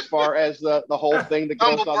as far as the whole thing that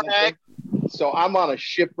goes on. So I'm on a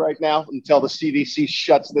ship right now until the CDC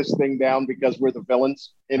shuts this thing down because we're the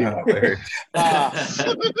villains. Anyway,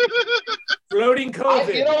 floating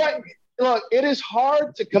COVID. You know what? Look, it is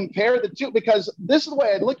hard to compare the two because this is the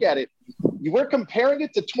way I look at it. We're comparing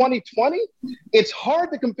it to 2020. It's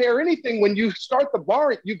hard to compare anything when you start the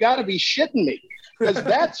bar. You got to be shitting me because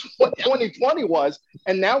that's what 2020 was.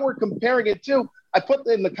 And now we're comparing it to, I put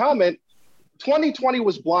in the comment, 2020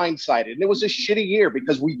 was blindsided and it was a shitty year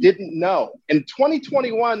because we didn't know. And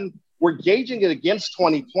 2021, we're gauging it against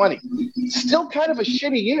 2020. Still kind of a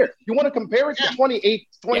shitty year. You want to compare it to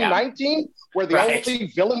 2019, where the only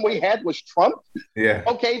villain we had was Trump? Yeah.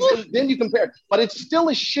 Okay, then you compare it. But it's still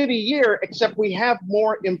a shitty year, except we have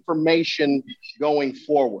more information going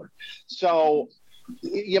forward. So,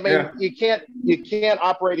 you can't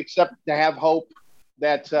operate except to have hope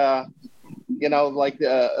that, like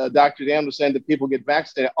Dr. Dan was saying, that people get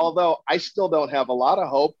vaccinated. Although I still don't have a lot of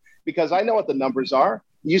hope because I know what the numbers are.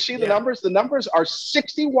 You see the numbers? The numbers are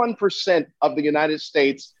 61% of the United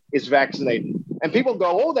States is vaccinated. And people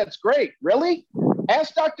go, oh, that's great. Really?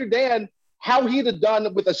 Ask Dr. Dan how he'd have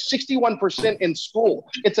done with a 61% in school.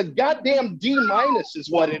 It's a goddamn D-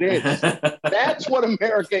 is what it is. That's what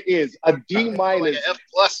America is, a D-, like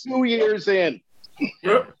F+ 2 years in.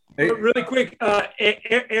 Really quick,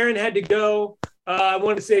 Aaron had to go. I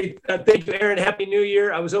want to say thank you, Aaron. Happy New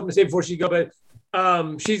Year. I was hoping to say before she go, but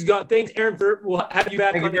she's gone. Thanks, Aaron, we'll have you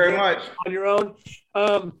back. Thank you very much on your own.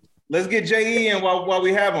 Let's get J.E. in while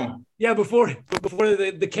we have him. Yeah, before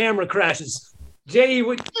the camera crashes. J.E.,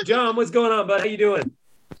 John, what's going on, bud? How you doing?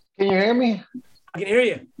 Can you hear me? I can hear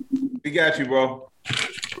you. We got you, bro.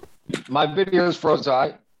 My video is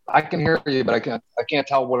frozen. I can hear you, but I can't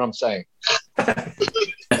tell what I'm saying.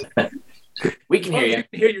 We can hear you. You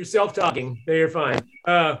can hear yourself talking. There, you're fine.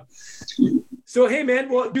 So hey, man.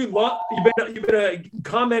 Well, dude, you've been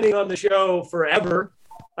commenting on the show forever,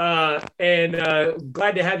 and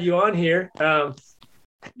glad to have you on here.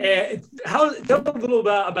 And tell a little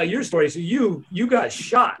about your story. So you got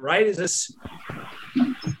shot, right? Is this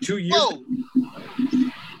 2 years? Whoa.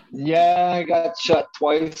 Yeah, I got shot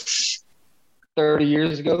twice 30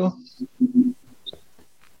 years ago.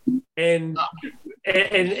 And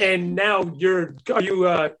now you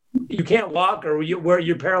can't walk, or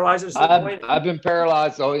you're paralyzed at some point? I've been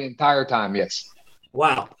paralyzed the entire time. Yes.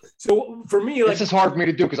 Wow. So for me, this is hard for me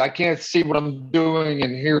to do because I can't see what I'm doing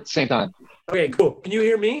and hear at the same time. Okay, cool. Can you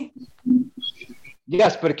hear me?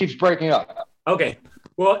 Yes, but it keeps breaking up. Okay.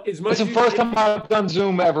 Well, it's the first time I've done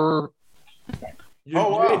Zoom ever.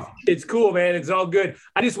 Wow. It's cool, man. It's all good.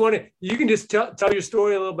 I just you can just tell your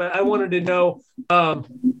story a little bit. I wanted to know,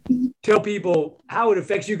 tell people how it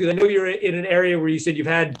affects you, because I know you're in an area where you said you've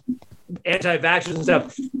had anti-vaxxers and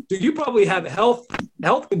stuff. So you probably have health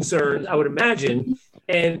concerns, I would imagine.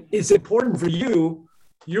 And it's important for you.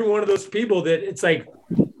 You're one of those people that it's like,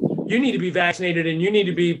 you need to be vaccinated and you need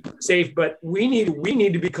to be safe, but we need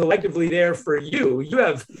to be collectively there for you. You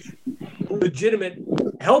have legitimate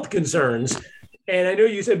health concerns. And I know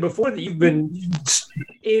you said before that you've been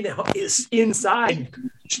inside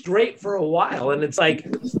straight for a while, and it's like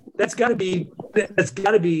that's got to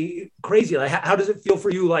be crazy. Like, how does it feel for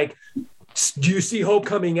you? Like, do you see hope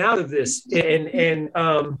coming out of this? And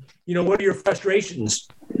what are your frustrations?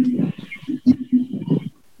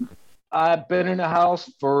 I've been in the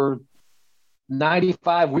house for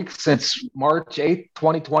 95 weeks since March 8th,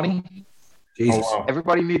 2020. Jesus. Oh, wow.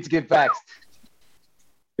 Everybody needs to get vaxxed.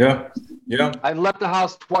 Yeah. I left the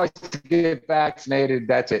house twice to get vaccinated.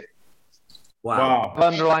 That's it. Wow.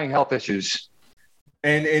 Underlying health issues.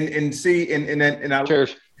 And I,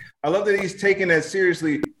 Cheers. I love that he's taking that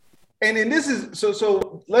seriously. And this is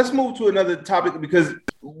so let's move to another topic, because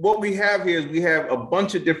what we have here is we have a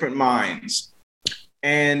bunch of different minds.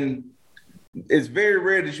 And it's very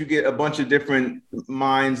rare that you get a bunch of different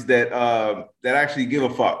minds that actually give a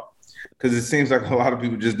fuck, because it seems like a lot of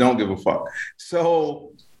people just don't give a fuck.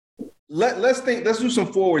 So let's do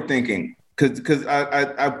some forward thinking, because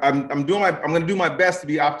I'm going to do my best to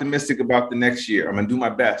be optimistic about the next year. I'm going to do my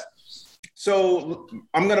best. So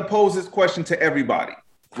I'm going to pose this question to everybody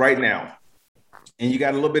right now, and you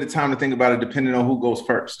got a little bit of time to think about it, depending on who goes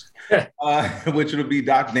first, which will be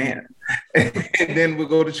Doc Dan. And then we'll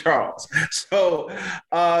go to Charles. So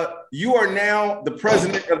you are now the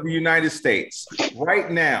president of the United States.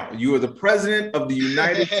 Right now, you are the president of the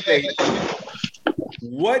United States.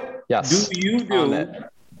 What do you do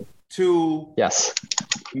to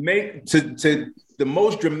make to the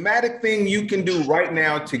most dramatic thing you can do right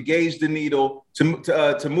now to gauge the needle,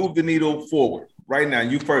 to move the needle forward? Right now,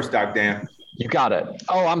 you first, Doc Dan. You got it.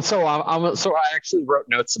 Oh, I'm so I actually wrote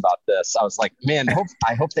notes about this. I was like, man,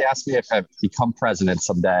 I hope they ask me if I become president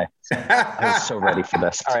someday. I was so ready for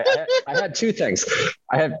this. All right, I had two things.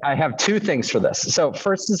 I have two things for this. So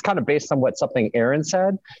first is kind of based on what something Aaron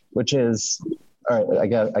said, which is, all right, I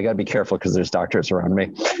got to be careful because there's doctors around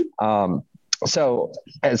me. So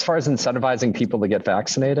as far as incentivizing people to get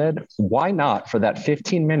vaccinated, why not, for that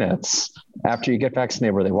 15 minutes after you get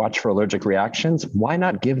vaccinated where they watch for allergic reactions, why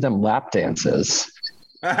not give them lap dances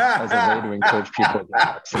as a way to encourage people to get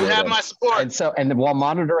vaccinated? You have my support. And while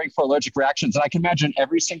monitoring for allergic reactions, and I can imagine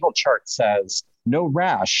every single chart says no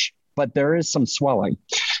rash, but there is some swelling.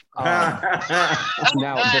 Now,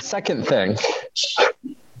 the second thing,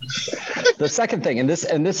 and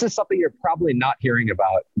this is something you're probably not hearing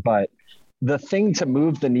about, but the thing to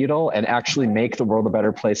move the needle and actually make the world a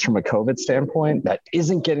better place from a COVID standpoint that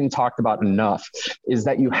isn't getting talked about enough is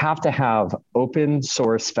that you have to have open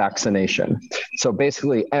source vaccination. So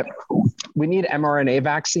basically, we need mRNA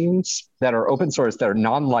vaccines that are open source, that are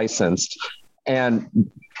non-licensed. And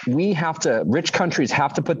rich countries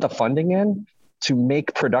have to put the funding in to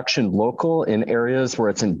make production local in areas where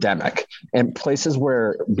it's endemic, and places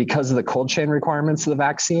where, because of the cold chain requirements of the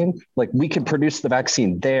vaccine, like we can produce the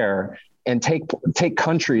vaccine there and take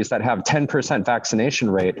countries that have 10% vaccination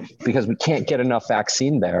rate because we can't get enough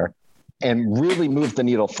vaccine there, and really move the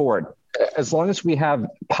needle forward. As long as we have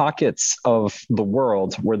pockets of the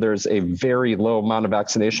world where there's a very low amount of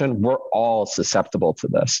vaccination, we're all susceptible to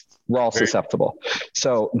this. We're all susceptible.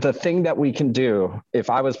 So the thing that we can do,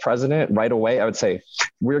 if I was president right away, I would say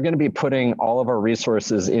we're going to be putting all of our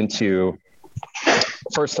resources into,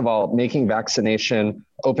 first of all, making vaccination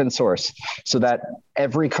open source so that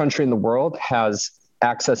every country in the world has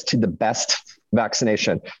access to the best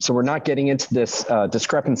vaccination. So we're not getting into this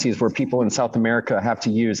discrepancies where people in South America have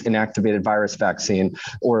to use inactivated virus vaccine,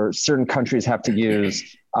 or certain countries have to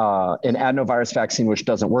use an adenovirus vaccine, which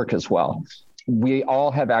doesn't work as well. We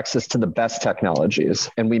all have access to the best technologies,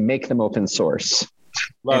 and we make them open source.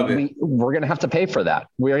 We're going to have to pay for that.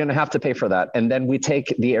 We're going to have to pay for that. And then we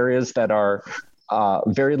take the areas that are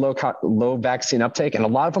very low vaccine uptake. And a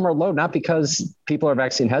lot of them are low, not because people are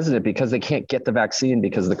vaccine hesitant, because they can't get the vaccine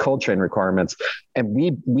because of the cold chain requirements. And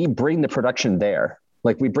we bring the production there.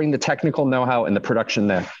 Like, we bring the technical know-how and the production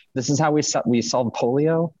there. This is how we solve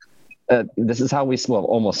polio. This is how we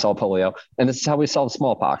almost solve polio. And this is how we solve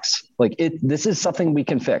smallpox. This is something we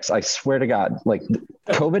can fix. I swear to God,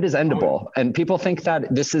 COVID is endable. And people think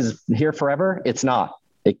that this is here forever. It's not.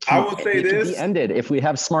 It can be ended if we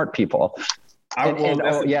have smart people. And then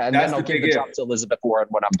I'll give the job to Elizabeth Warren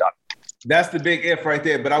when I'm done. That's the big if right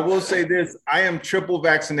there. But I will say this: I am triple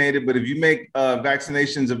vaccinated. But if you make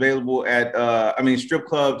vaccinations available at, strip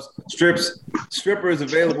clubs, strippers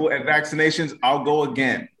available at vaccinations, I'll go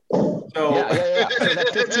again. So yeah. So that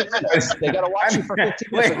 15 minutes, they got to watch you for 15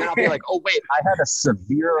 minutes, and then I'll be like, oh wait, I had a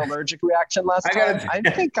severe allergic reaction last time. I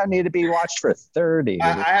think I need to be watched for 30.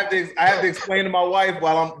 I have to explain to my wife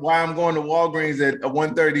why I'm going to Walgreens at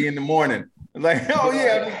 1:30 in the morning. Like, oh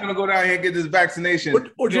yeah, I'm just gonna go down here and get this vaccination.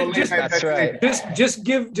 Or just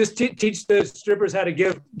teach the strippers how to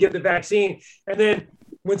give the vaccine, and then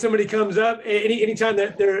when somebody comes up, anytime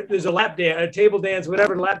that there's a lap dance, a table dance,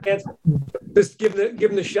 whatever, lap dance, just give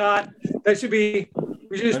them the shot. That should be.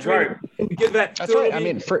 We should just try to give that. That's right. I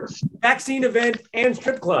mean, for vaccine event and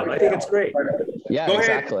strip club. I think it's great. Yeah, go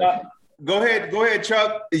exactly. Go ahead,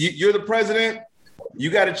 Chuck. You're the president. You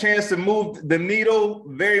got a chance to move the needle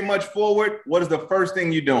very much forward. What is the first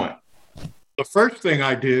thing you're doing? The first thing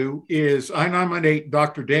I do is I nominate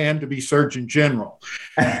Dr. Dan to be Surgeon General.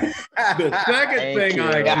 The second thing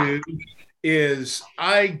I do is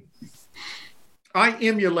I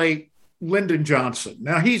emulate Lyndon Johnson.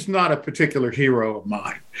 Now, he's not a particular hero of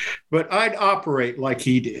mine, but I'd operate like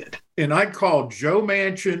he did. And I'd call Joe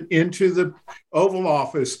Manchin into the Oval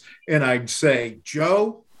Office and I'd say,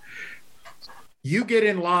 Joe, you get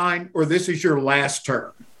in line or this is your last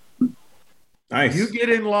term. Nice. You get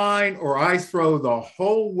in line or I throw the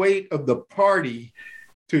whole weight of the party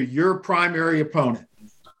to your primary opponent.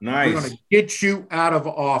 Nice. We're going to get you out of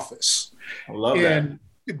office. I love that. And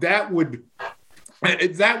that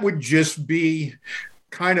would just be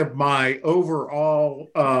kind of my overall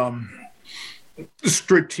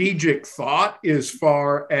strategic thought as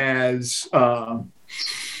far as,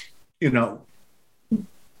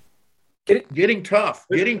 getting tough,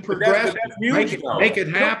 getting progressive, make it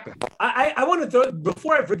happen. I want to throw,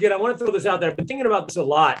 before I forget, I want to throw this out there. I've been thinking about this a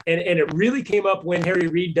lot, and it really came up when Harry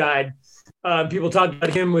Reid died. People talked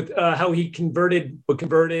about him with how he converted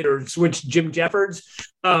or switched Jim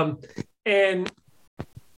Jeffords. And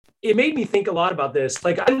it made me think a lot about this.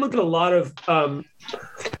 Like, I look at a lot of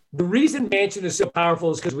the reason Manchin is so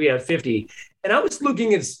powerful is because we have 50. And I was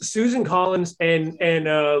looking at Susan Collins and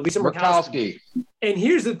Lisa Murkowski. And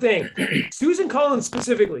here's the thing. Susan Collins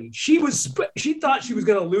specifically, she thought she was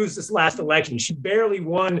going to lose this last election. She barely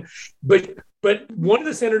won. But one of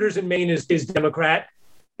the senators in Maine is Democrat.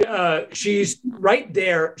 She's right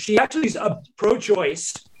there. She actually is a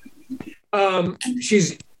pro-choice.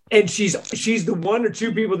 She's the one or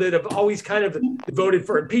two people that have always kind of voted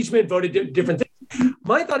for impeachment, voted different things.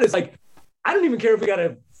 My thought is, like, I don't even care if we got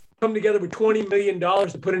to come together with $20 million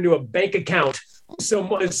to put into a bank account,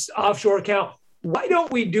 someone's offshore account. Why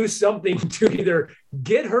don't we do something to either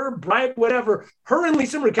get her, bribe, whatever, her and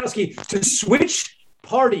Lisa Murkowski to switch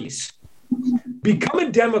parties, become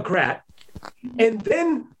a Democrat, and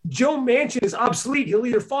then Joe Manchin is obsolete. He'll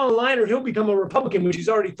either fall in line or he'll become a Republican, which he's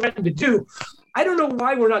already threatened to do. I don't know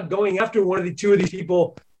why we're not going after one of the two of these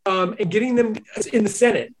people and getting them in the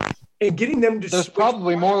Senate and getting them to. There's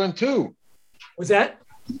probably more than two. What's that?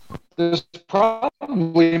 There's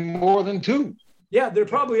probably more than two. Yeah, there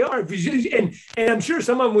probably are. And I'm sure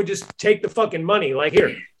some of them would just take the fucking money. Like,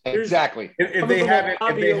 here. Exactly. If they haven't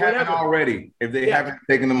already. If they haven't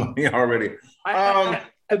taken the money already.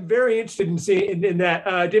 I'm very interested in seeing in that.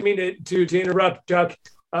 I didn't mean to interrupt, Chuck.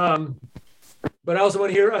 But I also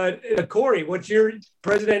want to hear, Corey, what's your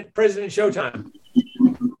president showtime?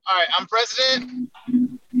 All right, I'm president.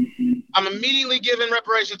 I'm immediately giving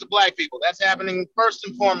reparations to Black people. That's happening first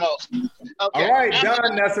and foremost. Okay. All right,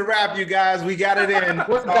 done. That's a wrap, you guys. We got it in.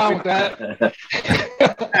 We're done with that.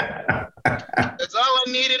 That's all I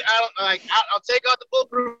needed. I'll take out the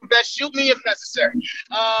bulletproof vest. Shoot me if necessary.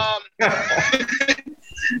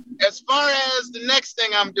 As far as the next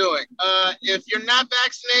thing I'm doing, if you're not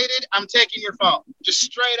vaccinated, I'm taking your phone. Just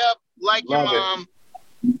straight up, like your mom.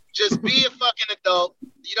 Just be a fucking adult.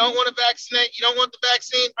 You don't want to vaccinate. You don't want the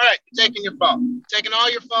vaccine. All right, you're taking your phone. Taking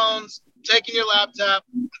all your phones. Taking your laptop.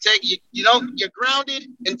 You're grounded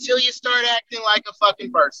until you start acting like a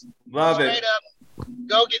fucking person. Straight up.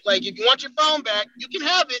 Go get, like, if you want your phone back, you can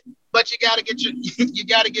have it, but you gotta get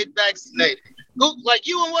vaccinated. Like,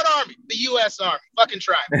 you in what army? The U.S. Army. Fucking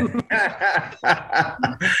try.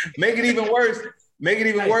 Make it even worse.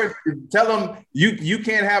 Tell them you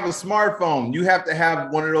can't have a smartphone. You have to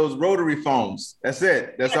have one of those rotary phones. That's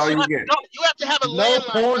it. That's all you get. No, you have to have a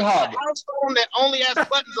landline. A house phone that only has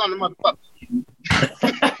buttons on the motherfucker.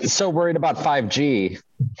 So worried about 5G.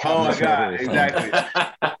 Oh my God! Exactly.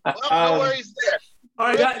 Well, no worries there. All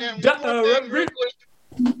right,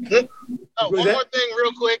 one more thing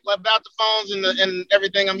real quick about the phones and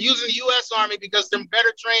everything. I'm using the U.S. Army because they're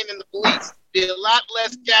better trained than the police. Be a lot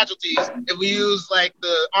less casualties if we use, like,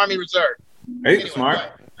 the Army Reserve. Hey, anyway, smart.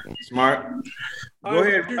 Go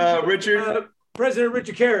ahead, Richard. President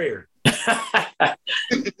Richard Carrier. I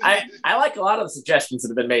like a lot of the suggestions that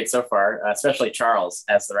have been made so far, especially Charles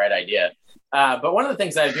has the right idea. But one of the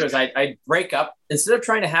things I do is I break up, instead of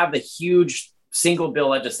trying to have the huge single bill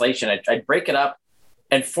legislation, I'd break it up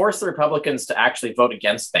and force the Republicans to actually vote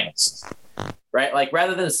against things, right? Like,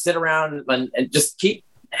 rather than sit around and just keep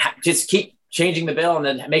changing the bill and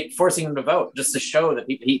then forcing them to vote just to show that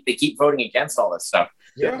they keep voting against all this stuff.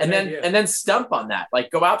 Yeah. And then stump on that.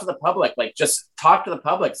 Like, go out to the public, like just talk to the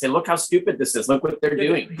public, say, look how stupid this is. Look what they're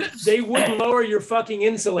doing. They wouldn't lower your fucking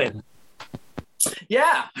insulin.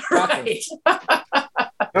 Yeah, right.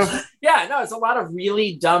 Yeah, no, it's a lot of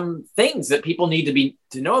really dumb things that people need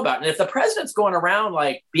to know about. And if the president's going around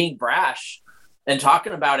like being brash and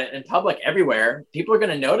talking about it in public everywhere, people are going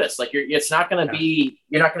to notice. Like, it's going to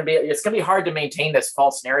be hard to maintain this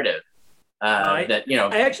false narrative. That, you know,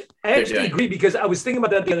 I actually agree, because I was thinking about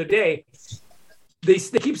that the other day. They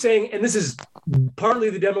keep saying, and this is partly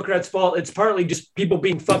the Democrats' fault, it's partly just people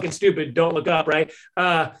being fucking stupid, don't look up, right?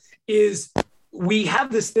 Is we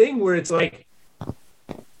have this thing where it's like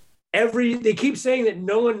they keep saying that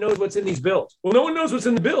no one knows what's in these bills. Well, no one knows what's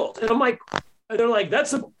in the bills. And I'm like, they're like,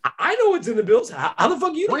 I know what's in the bills. How the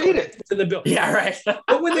fuck you read it? What's in the bill? Yeah, right.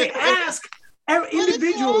 But when they ask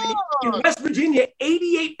individually in West Virginia,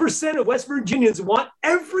 88% of West Virginians want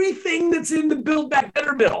everything that's in the Build Back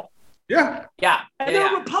Better bill. Yeah. And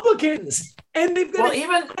they're Republicans. And they've got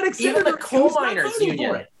even the coal miners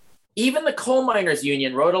union. Even the coal miners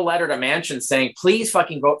union wrote a letter to Manchin saying, please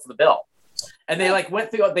fucking vote for the bill. And they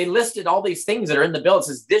went through, they listed all these things that are in the bill. It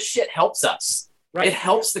says, this shit helps us. Right. It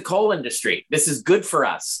helps the coal industry. This is good for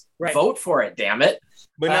us. Right. Vote for it, damn it.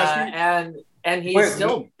 But now and he's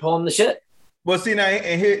still pulling the shit. Well, see, now,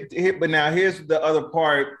 but now here's the other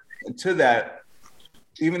part to that.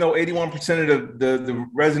 Even though 81% of the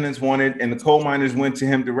residents wanted, and the coal miners went to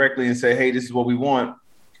him directly and said, hey, this is what we want.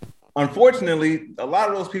 Unfortunately, a lot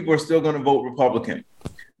of those people are still going to vote Republican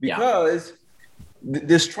because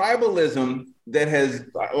this tribalism that has,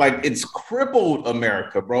 like, it's crippled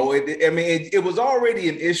America, bro. It was already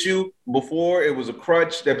an issue before. It was a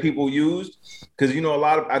crutch that people used because, you know,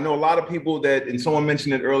 I know a lot of people that, and someone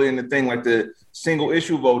mentioned it earlier in the thing, like the single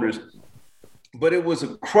issue voters, but it was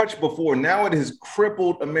a crutch before. Now it has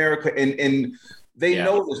crippled America, and they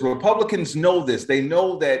know this. Republicans know this. They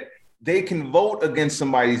know that they can vote against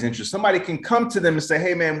somebody's interest. Somebody can come to them and say,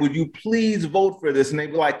 hey, man, would you please vote for this? And they'd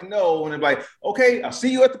be like, no. And they'd be like, okay, I'll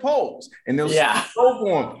see you at the polls. And they'll vote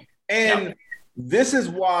for them. And this is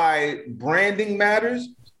why branding matters.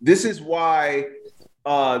 This is why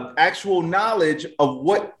actual knowledge of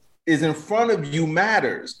what is in front of you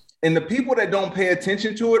matters. And the people that don't pay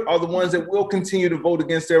attention to it are the ones that will continue to vote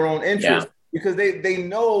against their own interests because they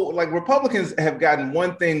know, like, Republicans have gotten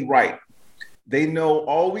one thing right. They know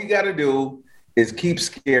all we got to do is keep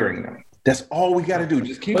scaring them. That's all we got to do.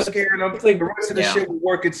 Just keep scaring them. Like, the rest of the shit will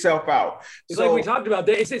work itself out. It's like we talked about.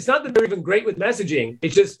 It's not that they're even great with messaging.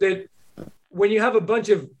 It's just that when you have a bunch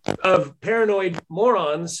of paranoid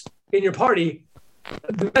morons in your party,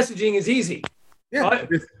 the messaging is easy. Yeah.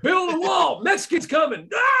 Build a wall. Mexicans coming.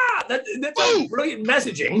 That's brilliant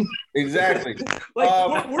messaging. Exactly.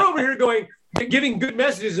 Like we're over here giving good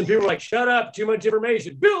messages, and people are like, shut up, too much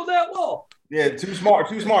information. Build that wall. Yeah, too smart.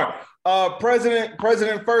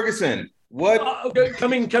 President Ferguson, what?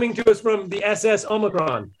 Coming to us from the SS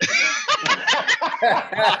Omicron.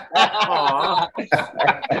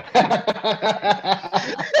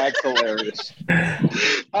 That's hilarious.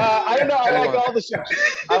 I don't know.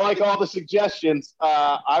 I like all the suggestions.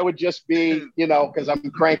 I would just be, because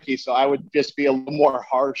I'm cranky, so I would just be a little more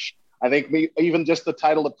harsh. I think even just the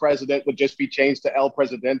title of president would just be changed to El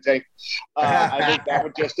Presidente. I think that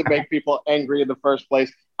would just to make people angry in the first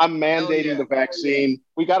place. I'm mandating the vaccine.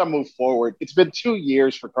 We got to move forward. It's been 2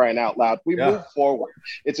 years, for crying out loud. We move forward.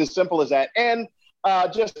 It's as simple as that. And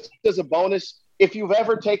just as a bonus, if you've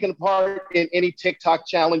ever taken part in any TikTok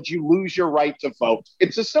challenge, you lose your right to vote.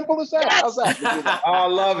 It's as simple as that. How's that? I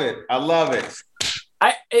love it.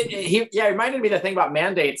 It reminded me of the thing about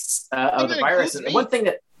mandates of the virus. And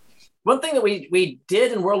one thing that we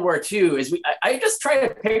did in World War II is I just try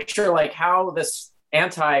to picture like how this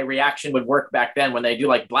anti-reaction would work back then when they do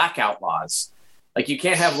like blackout laws. Like you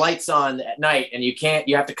can't have lights on at night and you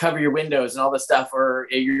have to cover your windows and all this stuff or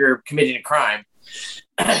you're committing a crime.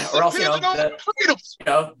 Or else,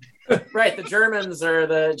 right, the Germans or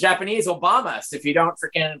the Japanese will bomb us if you don't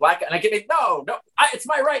freaking black. And I get it's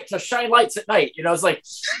my right to shine lights at night. It's like,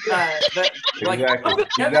 Get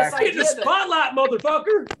the spotlight,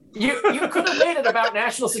 motherfucker. You could have made it about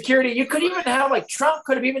national security. You could even have Trump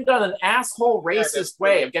could have even done an asshole racist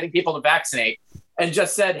way of getting people to vaccinate and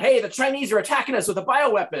just said, hey, the Chinese are attacking us with a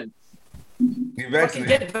bioweapon. Fucking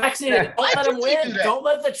get vaccinated. Don't let them win. Don't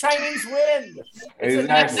let the Chinese win. It's a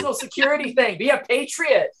national security thing. Be a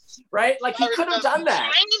patriot, right? Like he could have done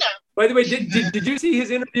that. By the way, did you see his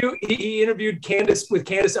interview? He interviewed Candace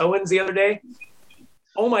Owens the other day.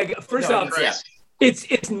 Oh my God! First off,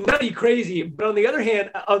 it's nutty crazy. But on the other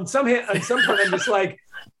hand, on some part, I'm just like,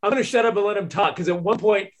 I'm going to shut up and let him talk. Because at one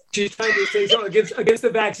point, she's trying to say something against the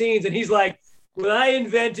vaccines. And he's like, well, I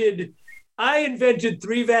invented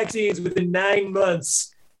 3 vaccines within 9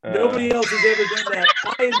 months. Nobody else has ever done that.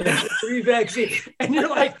 I invented 3 vaccines. And you're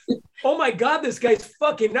like, oh my God, this guy's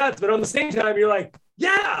fucking nuts. But on the same time, you're like,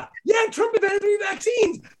 yeah, Trump invented 3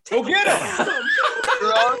 vaccines. Go get them.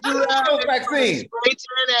 Those vaccines. Great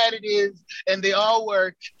additives, and they all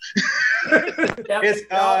work. They're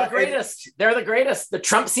the greatest. They're the greatest. The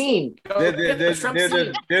Trump scene. They're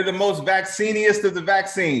the most vacciniest of the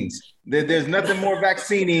vaccines. There's nothing more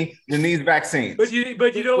vaccine-y than these vaccines. But you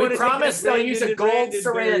don't want to promise they'll use a gold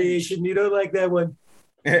syringe. You don't like that one.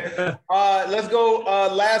 Let's go.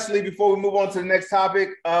 Lastly, before we move on to the next topic,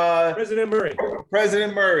 President Murray.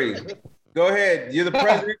 President Murray, go ahead. You're the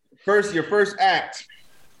president. Your first act.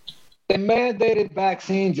 They mandated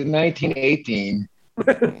vaccines in 1918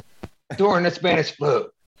 during the Spanish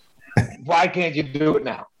flu. Why can't you do it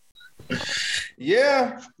now?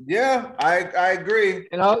 Yeah, I agree.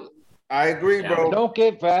 I agree, bro. You don't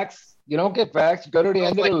get vax. You go to the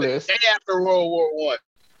end of the list. Day after World War I.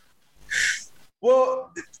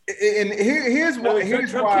 Well, and here's why.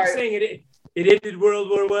 Trump keeps saying it ended World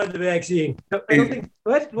War I, the vaccine. I don't think.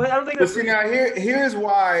 What? I don't think that's. See, now here's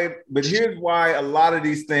why. But here's why a lot of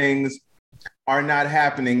these things are not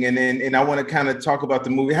happening. And I want to kind of talk about the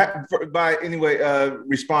movie.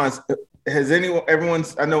 Response. Has everyone?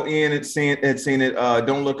 I know Ian had seen it.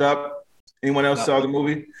 Don't Look Up. Anyone else saw the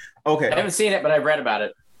movie? Okay. I haven't seen it, but I've read about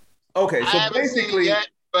it. Okay, so basically.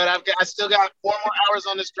 But I still got 4 more hours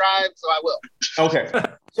on this drive, so I will. Okay.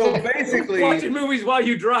 So basically, watching movies while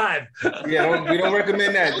you drive. Yeah, we don't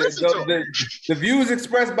recommend that. The views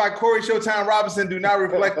expressed by Corey Showtime Robinson do not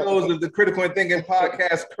reflect those of the Critical and Thinking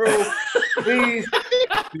podcast crew. Please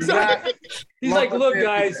do not. He's like, look,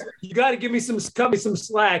 guys, you got to cut me some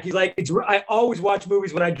slack. He's like, I always watch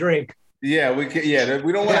movies when I drink. Yeah, we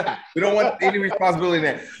don't want any responsibility in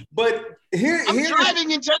that. But I'm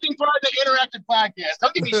driving and taking part in the interactive podcast.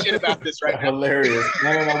 Don't give me shit about this right now. Hilarious.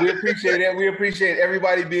 No. We appreciate it. We appreciate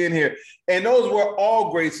everybody being here. And those were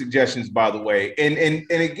all great suggestions, by the way. And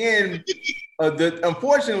again,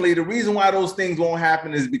 unfortunately, the reason why those things won't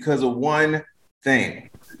happen is because of one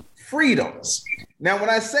thing: freedoms. Now,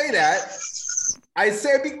 when I say that, I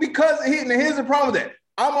say because here's the problem with that.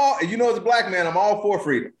 As a black man, I'm all for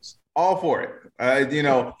freedoms. All for it.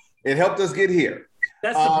 It helped us get here.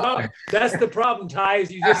 That's the problem. That's the problem, Ty.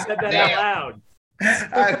 You just said that out loud.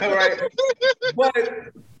 I know, right? But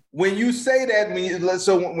when you say that,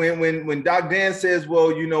 when Doc Dan says,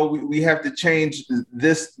 well, we have to change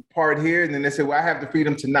this part here, and then they say, well, I have the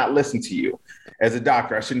freedom to not listen to you as a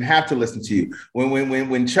doctor. I shouldn't have to listen to you.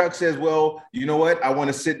 When Chuck says, well, you know what? I want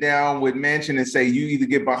to sit down with Manchin and say, you either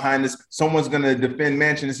get behind this. Someone's going to defend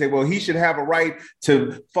Manchin and say, well, he should have a right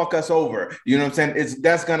to fuck us over. You know what I'm saying?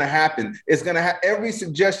 That's going to happen. It's going to have every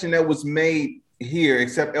suggestion that was made here,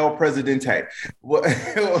 except El Presidente,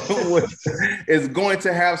 is going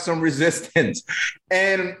to have some resistance.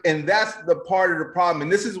 And that's the part of the problem.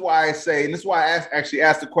 And this is why I say, and this is why I actually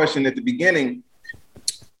asked the question at the beginning,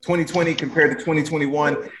 2020 compared to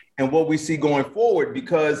 2021 and what we see going forward,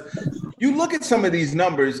 because you look at some of these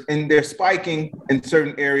numbers and they're spiking in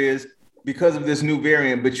certain areas because of this new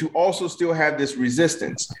variant, but you also still have this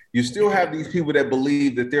resistance. You still have these people that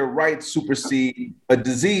believe that their rights supersede a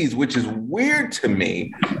disease, which is weird to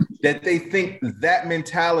me that they think that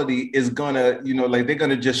mentality is gonna, they're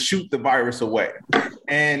gonna just shoot the virus away.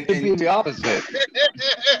 And it'd be the opposite.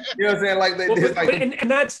 You know what I'm saying? And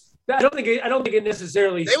that's, I don't think it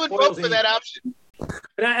necessarily. They would vote for that option.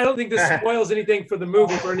 And I don't think this spoils anything for the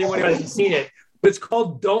movie for anyone who hasn't seen it. But it's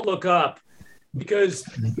called Don't Look Up because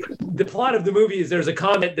the plot of the movie is there's a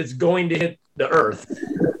comet that's going to hit the Earth.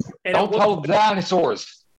 And don't tell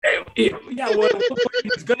dinosaurs.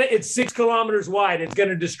 It's 6 kilometers wide. It's going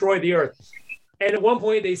to destroy the Earth. And at one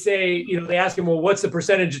point they say, they ask him, well, what's the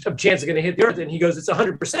percentage of chance it's going to hit the Earth? And he goes, it's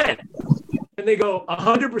 100%. And they go,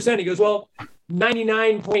 100%. He goes, well,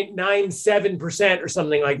 99.97% or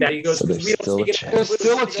something like that. He goes, because we don't see it. There's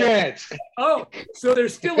still a chance. Oh, so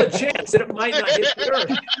there's still a chance that it might not hit the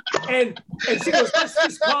Earth. And she goes, let's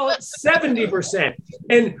just call it 70%.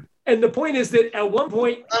 And the point is that at one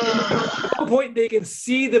point they can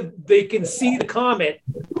see the comet,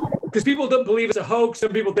 because people don't believe it's a hoax.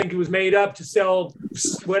 Some people think it was made up to sell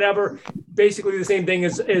whatever. Basically the same thing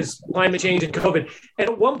as climate change and COVID. And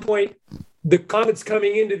at one point, the comet's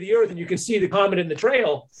coming into the Earth, and you can see the comet in the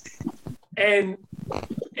trail. And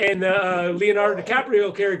And Leonardo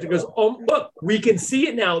DiCaprio character goes, "Oh, look, we can see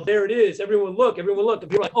it now. There it is. Everyone look. And people are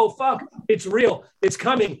like, oh, fuck, it's real. It's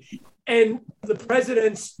coming." And the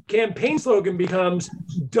president's campaign slogan becomes,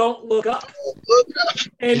 "Don't look up."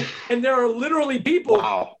 And there are literally people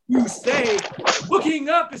who say, "Looking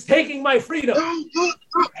up is taking my freedom."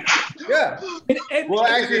 Yeah. Well,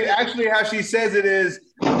 actually, how she says it is,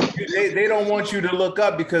 they don't want you to look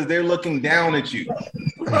up because they're looking down at you.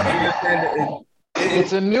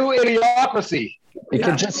 It's a new idiocracy. You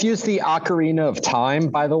can just use the Ocarina of Time,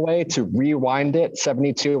 by the way, to rewind it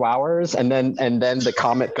 72 hours, and then the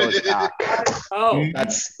comet goes back. Oh,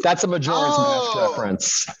 that's a Majora's Mask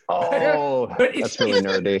reference. Oh, but that's really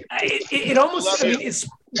nerdy. It almost, I mean, it's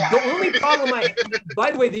the only problem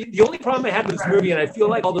by the way, the only problem I had with this movie, and I feel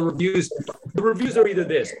like all the reviews are either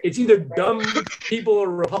this. It's either dumb people or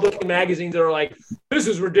Republican magazines that are like, "This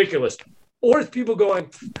is ridiculous." Or it's people going,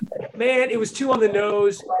 "Man, it was too on the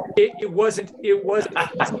nose. It wasn't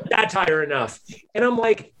satire enough." And I'm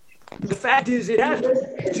like, the fact is, it has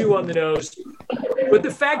been too on the nose. But the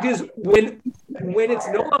fact is, when it's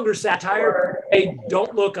no longer satire, hey,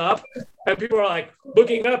 don't look up. And people are like,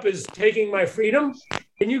 "Looking up is taking my freedom."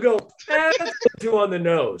 And you go, that's too on the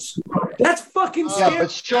nose. That's fucking scary.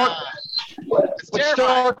 Yeah, but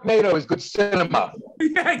Sharknado is good cinema.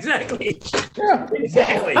 Yeah, exactly. Yeah,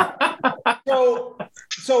 exactly.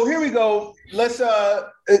 So here we go. Let's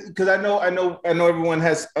because I know everyone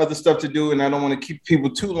has other stuff to do, and I don't want to keep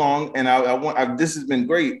people too long. And this has been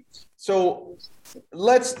great. So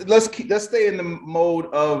let's stay in the mode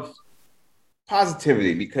of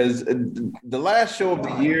positivity, because the last show of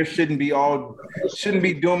the year shouldn't be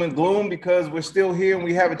doom and gloom, because we're still here and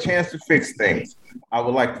we have a chance to fix things. I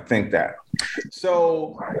would like to think that.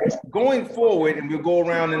 So going forward, and we'll go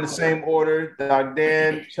around in the same order,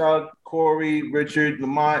 Dan, Chuck, Corey, Richard,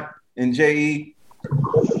 Lamont, and J.E.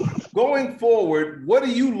 Going forward, what are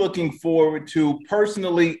you looking forward to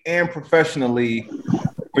personally and professionally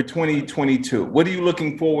for 2022? What are you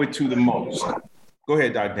looking forward to the most? Go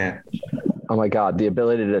ahead, Dan. Oh my God, the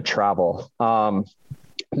ability to travel.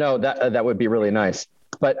 No, that would be really nice.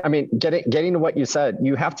 But I mean, getting to what you said,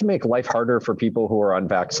 you have to make life harder for people who are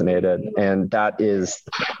unvaccinated, and that is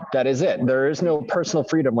it. There is no personal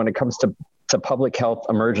freedom when it comes to public health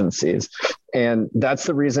emergencies, and that's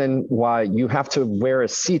the reason why you have to wear a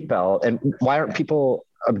seatbelt. And why aren't people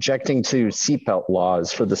objecting to seatbelt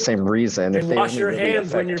laws for the same reason? And wash your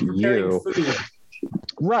hands when you're preparing food.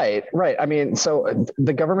 Right. I mean, so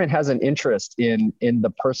the government has an interest in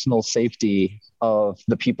the personal safety of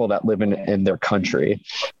the people that live in their country.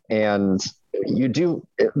 And you do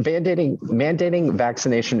mandating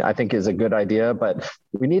vaccination, I think, is a good idea, but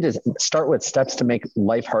we need to start with steps to make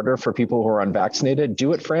life harder for people who are unvaccinated. Do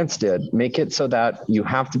what France did. Make it so that you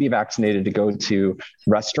have to be vaccinated to go to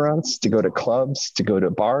restaurants, to go to clubs, to go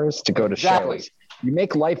to bars, to go to shows. You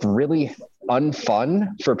make life really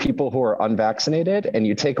unfun for people who are unvaccinated, and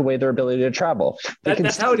you take away their ability to travel.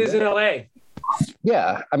 That's how it is in LA.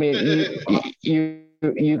 Yeah, I mean,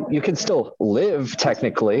 you can still live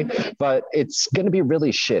technically, but it's going to be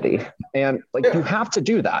really shitty. And you have to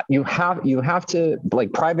do that. You have to,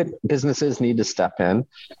 like, private businesses need to step in.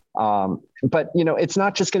 But it's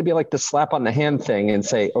not just going to be like the slap on the hand thing and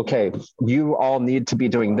say, okay, you all need to be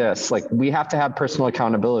doing this. Like, we have to have personal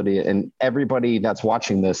accountability, and everybody that's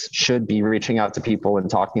watching this should be reaching out to people and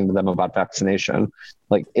talking to them about vaccination.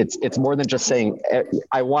 Like, it's more than just saying,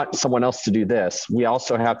 I want someone else to do this. We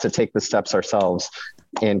also have to take the steps ourselves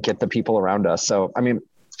and get the people around us. So, I mean,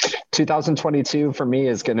 2022 for me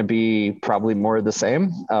is going to be probably more of the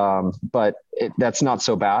same, but that's not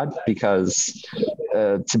so bad, because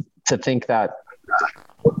to think that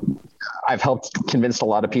I've helped convince a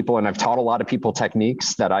lot of people, and I've taught a lot of people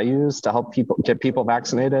techniques that I use to help get people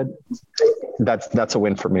vaccinated. That's a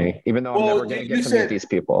win for me, even though I'm never going to get to meet these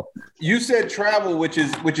people. You said travel, which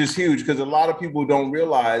is huge, because a lot of people don't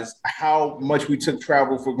realize how much we took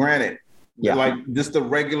travel for granted. Yeah, like just the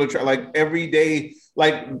regular like every day,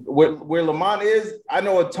 like where Lamont is. I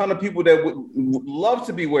know a ton of people that would love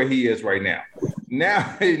to be where he is right now.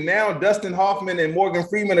 Now Dustin Hoffman and Morgan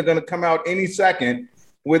Freeman are going to come out any second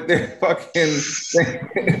with their fucking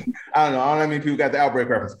I don't know how many people got the Outbreak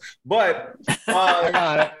reference, but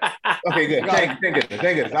okay, good. Thank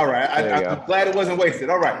goodness. All right, I'm glad it wasn't wasted.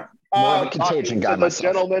 All right. More of a Contagion guy. The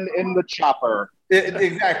gentleman in the chopper.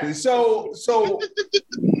 Exactly. So,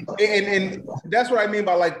 and that's what I mean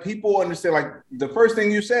by, like, people understand, like, the first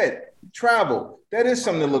thing you said, travel. That is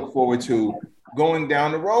something to look forward to going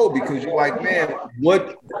down the road, because you're like, man,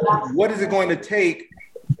 what is it going to take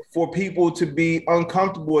for people to be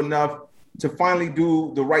uncomfortable enough to finally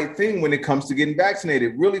do the right thing when it comes to getting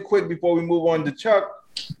vaccinated. Really quick before we move on to Chuck,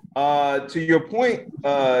 to your point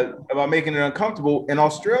about making it uncomfortable, in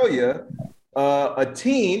Australia, a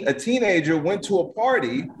teenager went to a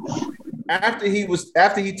party after he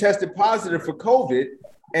tested positive for COVID,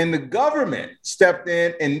 and the government stepped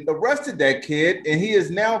in and arrested that kid, and he is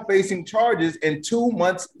now facing charges and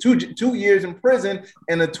 2 years in prison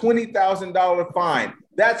and a $20,000 fine.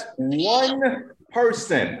 That's one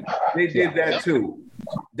person they did that to.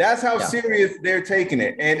 That's how serious they're taking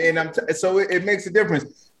it, and so it makes a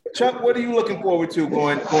difference. Chuck, what are you looking forward to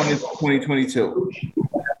going into 2022?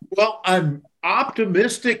 Well, I'm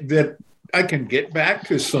optimistic that I can get back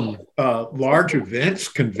to some large events,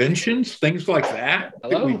 conventions, things like that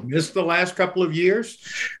we've missed the last couple of years.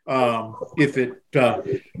 If it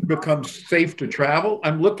becomes safe to travel,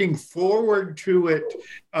 I'm looking forward to it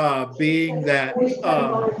being that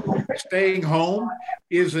staying home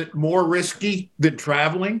isn't more risky than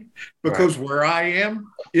traveling, because where I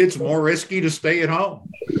am, it's more risky to stay at home.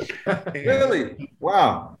 Really?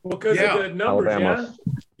 Wow. Because of the numbers, Alabama.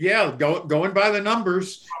 Yeah, going by the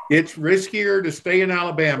numbers, it's riskier to stay in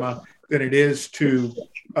Alabama than it is to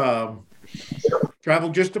travel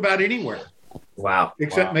just about anywhere. Wow.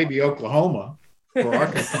 Except maybe Oklahoma or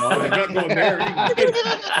Arkansas. They're not going there anyway.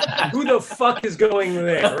 Who the fuck is going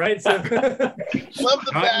there, right? So, Love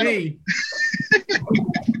the not me.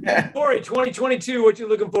 Corey, 2022, what you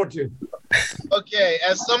looking forward to? Okay,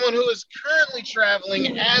 as someone who is currently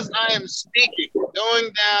traveling as I am speaking, going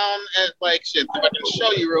down at if I can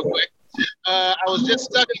show you real quick. I was just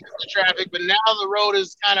stuck in the traffic, but now the road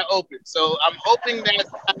is kind of open. So I'm hoping that's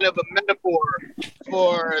kind of a metaphor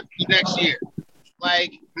for the next year.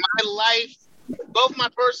 Like, my life, both my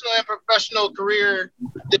personal and professional career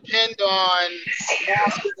depend on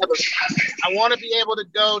I want to be able to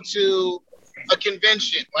go to a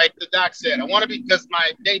convention, like the doc said. I want to be, because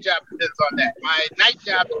my day job depends on that. My night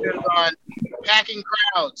job depends on packing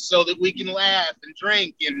crowds so that we can laugh and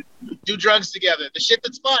drink and do drugs together. The shit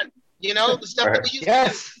that's fun, the stuff that we used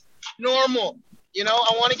to do normal.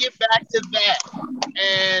 I want to get back to that.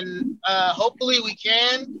 And hopefully we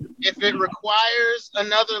can. If it requires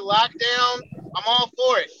another lockdown, I'm all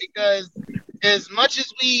for it, because as much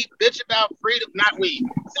as we bitch about freedom, not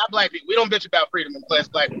black people, we don't bitch about freedom in class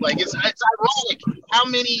black people. Like, it's ironic how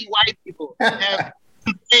many white people have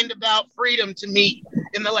complained about freedom to me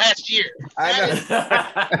in the last year. That's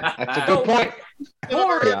a good point.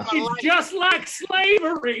 Or it's just like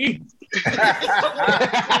slavery. I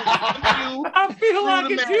feel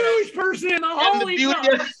like a Jewish person in the Holy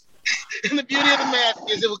Ghost. And the beauty of the mask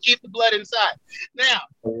is it will keep the blood inside. Now,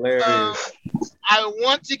 I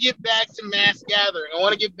want to get back to mass gathering. I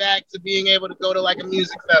want to get back to being able to go to like a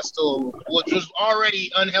music festival, which was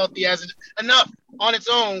already unhealthy enough on its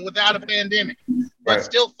own without a pandemic, but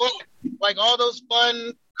still fun. Like all those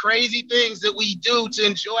fun, crazy things that we do to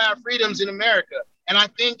enjoy our freedoms in America. And I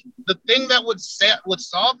think the thing that would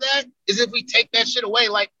solve that is if we take that shit away,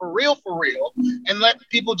 like for real, and let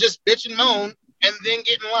people just bitch and moan and then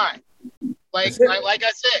get in line. Like I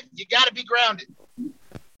said, you got to be grounded.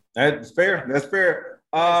 That's fair.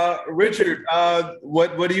 Richard,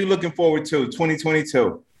 what are you looking forward to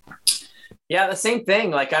 2022? Yeah, the same thing.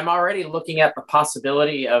 Like, I'm already looking at the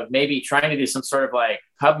possibility of maybe trying to do some sort of like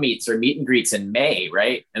pub meets or meet and greets in May,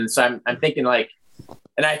 right? And so I'm thinking like,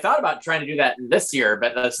 and I thought about trying to do that this year,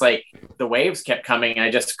 but it's like the waves kept coming and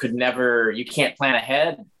I just could never, you can't plan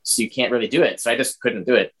ahead, so you can't really do it. So I just couldn't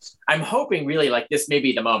do it. I'm hoping really like this may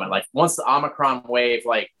be the moment. Like once the Omicron wave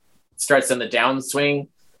like starts in the downswing,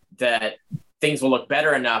 that things will look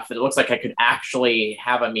better enough that it looks like I could actually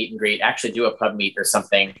have a meet and greet, actually do a pub meet or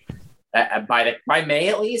something by May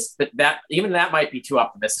at least. But that might be too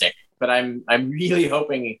optimistic. But I'm really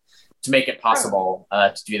hoping to make it possible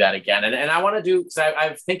to do that again. And I want to do, because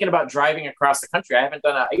I'm thinking about driving across the country.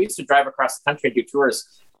 I used to drive across the country and do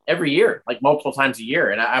tours every year, like multiple times a year.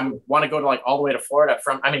 And I want to go to like all the way to Florida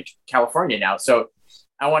I'm in California now. So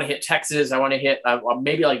I want to hit Texas. I want to hit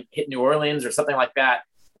maybe like hit New Orleans or something like that.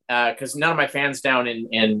 Because none of my fans down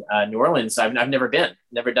in New Orleans, I've never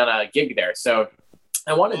done a gig there. So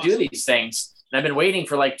I want to do these things. And I've been waiting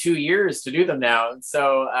for like 2 years to do them now. And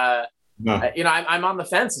so, I'm on the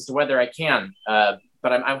fence as to whether I can,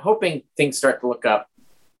 but I'm hoping things start to look up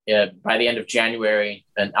by the end of January,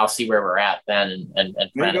 and I'll see where we're at then and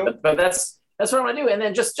plan it. But that's what I want to do. And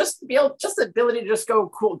then just the ability to just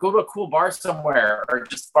go to a cool bar somewhere, or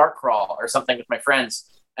just bar crawl or something with my friends,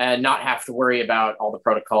 and not have to worry about all the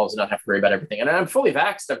protocols and not have to worry about everything. And I'm fully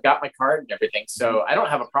vaxxed. I've got my card and everything. So I don't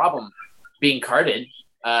have a problem being carded.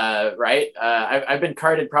 right? I've been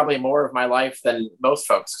carded probably more of my life than most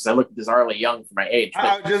folks because I look bizarrely young for my age. But,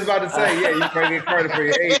 I was just about to say, yeah, you probably get carded for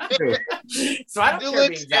your age too. So I don't care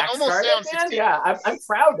being vax carded, man. Yeah, I'm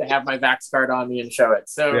proud to have my vax card on me and show it.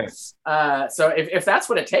 So, yes. So if that's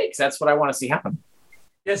what it takes, that's what I want to see happen.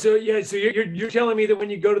 Yeah. So you're telling me that when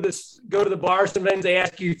you go to the bar, sometimes they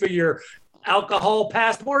ask you for your alcohol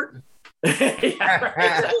passport. Yeah.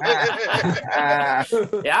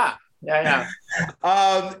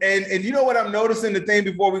 And you know what I'm noticing, the thing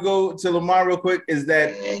before we go to Lamar real quick is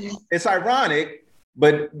that it's ironic,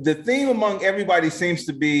 but the theme among everybody seems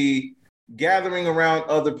to be gathering around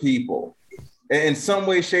other people in some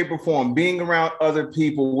way, shape, or form, being around other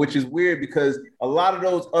people, which is weird because a lot of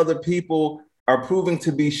those other people are proving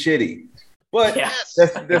to be shitty. But that's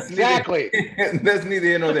exactly that's neither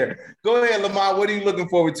here nor there. Go ahead, Lamar. What are you looking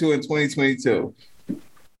forward to in 2022?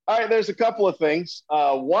 All right, there's a couple of things.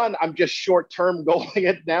 One, I'm just short-term goaling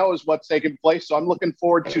it now is what's taking place. So I'm looking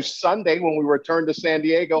forward to Sunday when we return to San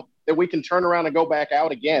Diego that we can turn around and go back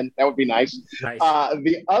out again. That would be nice.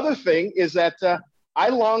 The other thing is that I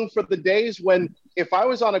long for the days when if I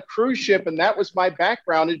was on a cruise ship and that was my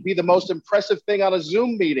background, it'd be the most impressive thing on a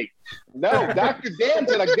Zoom meeting. No, Dr.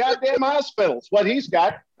 Dan's in a goddamn hospital. It's what he's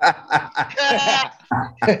got.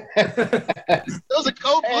 Those are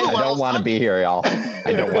cold blue. I don't want to be here, y'all.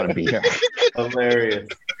 I don't want to be here. Hilarious.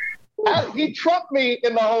 He trumped me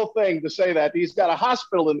in the whole thing to say that. He's got a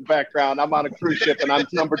hospital in the background. I'm on a cruise ship, and I'm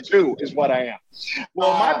number 2 is what I am.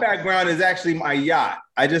 Well, my background is actually my yacht.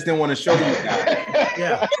 I just didn't want to show you that.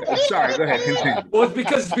 Yeah. Sorry, go ahead, continue. Well,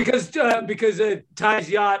 it's because Ty's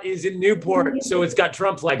yacht is in Newport, so it's got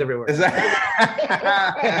Trump flags everywhere. Exactly.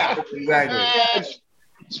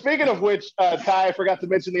 Speaking of which, Ty, I forgot to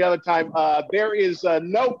mention the other time, there is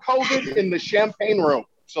no COVID in the champagne room.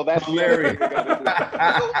 So that's hilarious.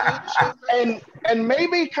 and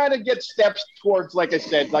maybe kind of get steps towards, like I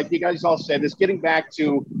said, like you guys all said, is getting back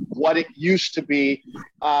to what it used to be.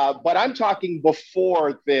 But I'm talking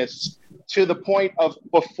before this, to the point of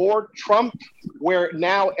before Trump, where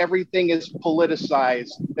now everything is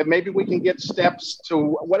politicized, that maybe we can get steps to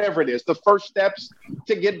whatever it is, the first steps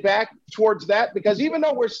to get back towards that. Because even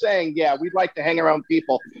though we're saying, yeah, we'd like to hang around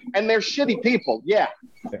people, and they're shitty people, yeah.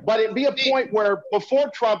 But it'd be a point where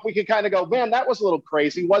before Trump, we could kind of go, man, that was a little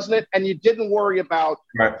crazy, wasn't it? And you didn't worry about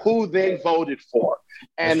who they voted for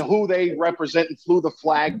and who they represent and flew the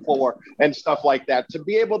flag for and stuff like that. To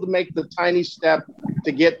be able to make the tiny step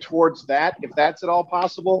to get towards that, if that's at all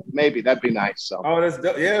possible, maybe that'd be nice. So, that's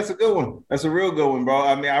a good one. That's a real good one, bro.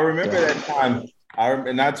 I mean, I remember that time.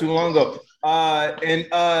 Not too long ago. And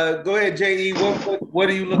go ahead, JE. What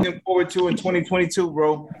are you looking forward to in 2022,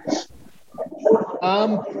 bro?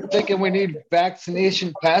 I'm thinking we need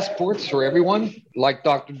vaccination passports for everyone. Like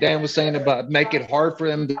Dr. Dan was saying about make it hard for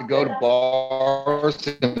them to go to bars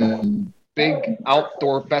and big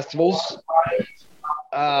outdoor festivals.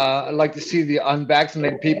 I'd like to see the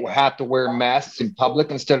unvaccinated people have to wear masks in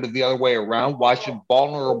public instead of the other way around. Why should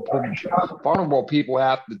vulnerable people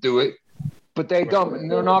have to do it, but they don't,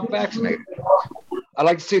 and they're not vaccinated? I'd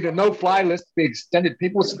like to see the no-fly list be extended.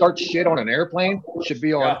 People start shit on an airplane should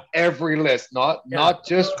be on every list, not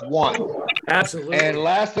just one. Absolutely. And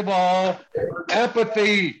last of all,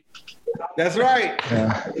 empathy. That's right.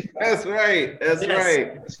 Yeah. That's right.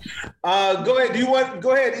 Go ahead.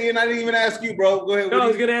 Go ahead, Ian. I didn't even ask you, bro. Go ahead. No, I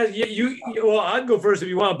was going to ask you. Well, I'd go first if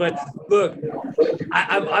you want. But look,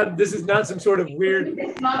 this is not some sort of weird,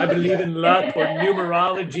 I believe in luck or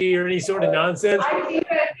numerology or any sort of nonsense.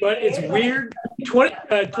 But it's weird.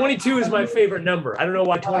 22 is my favorite number. I don't know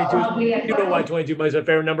why 22. You know why 22 is my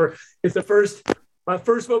favorite number. It's my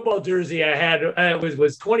first football jersey I had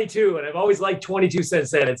was 22, and I've always liked 22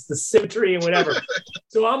 since then. It's the symmetry and whatever.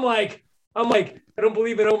 So I'm like, I don't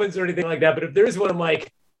believe in omens or anything like that. But if there is one, I'm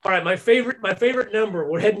like, all right, my favorite number.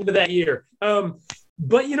 We're heading to that year.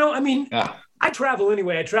 But I travel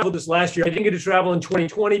anyway. I traveled this last year. I didn't get to travel in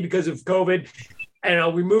 2020 because of COVID.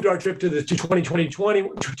 And we moved our trip to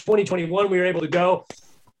 2021. We were able to go.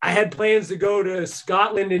 I had plans to go to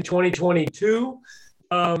Scotland in 2022.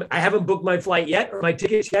 I haven't booked my flight yet or my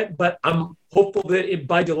tickets yet, but I'm hopeful that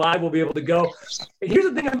by July we'll be able to go. And here's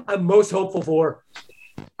the thing I'm most hopeful for.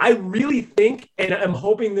 I really think, and I'm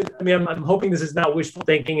hoping I'm hoping this is not wishful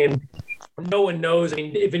thinking, and no one knows. I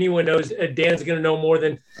mean, if anyone knows, Dan's going to know more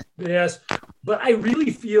than us. But I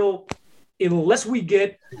really feel unless we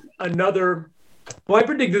get another. Well, I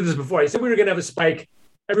predicted this before. I said we were going to have a spike.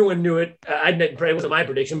 Everyone knew it. It wasn't my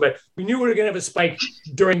prediction, but we knew we were going to have a spike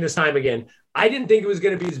during this time again. I didn't think it was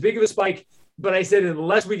going to be as big of a spike, but I said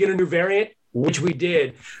unless we get a new variant, which we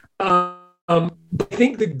did. I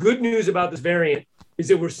think the good news about this variant is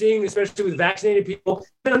that we're seeing, especially with vaccinated people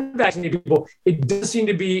and unvaccinated people, it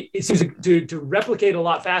seems to replicate a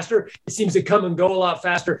lot faster. It seems to come and go a lot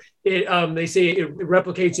faster. They say it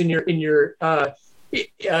replicates in your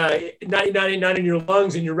not in your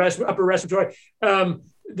lungs, in your upper respiratory.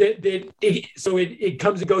 So it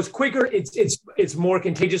comes and goes quicker. It's more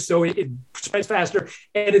contagious, so it spreads faster,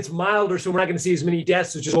 and it's milder. So we're not going to see as many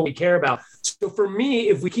deaths, which is what we care about. So for me,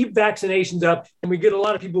 if we keep vaccinations up and we get a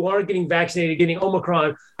lot of people who aren't getting vaccinated, getting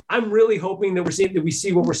Omicron, I'm really hoping that we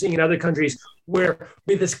see what we're seeing in other countries, where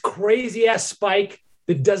with this crazy ass spike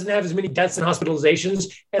that doesn't have as many deaths and hospitalizations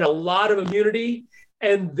and a lot of immunity,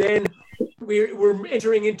 and then we're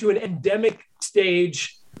entering into an endemic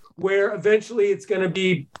stage where eventually it's going to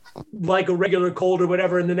be like a regular cold or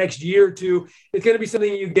whatever in the next year or two. It's going to be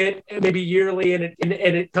something you get maybe yearly, and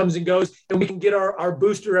it comes and goes, and we can get our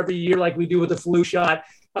booster every year like we do with the flu shot,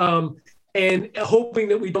 and hoping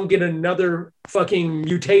that we don't get another fucking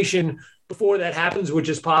mutation before that happens, which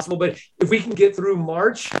is possible. But if we can get through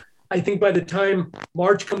March, I think by the time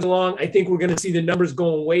March comes along, I think we're going to see the numbers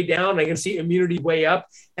going way down. I'm going to see immunity way up.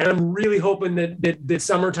 And I'm really hoping that this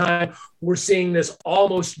summertime, we're seeing this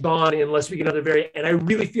almost gone unless we get another variant. And I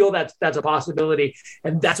really feel that's a possibility.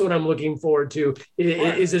 And that's what I'm looking forward to,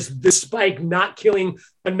 is this spike not killing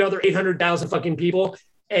another 800,000 fucking people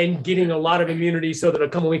and getting a lot of immunity, so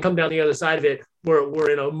that when we come down the other side of it,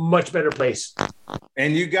 we're in a much better place.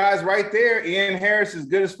 And you guys right there, Ian Harris is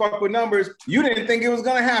good as fuck with numbers. You didn't think it was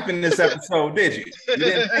going to happen this episode, did you? You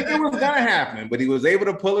didn't think it was going to happen, but he was able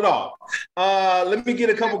to pull it off. Let me get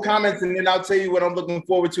a couple comments, and then I'll tell you what I'm looking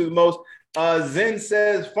forward to the most. Zen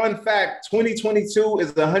says, fun fact, 2022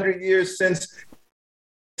 is 100 years since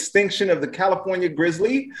extinction of the California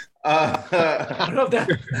grizzly. I don't know if that.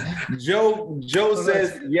 Joe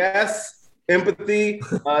says yes, empathy.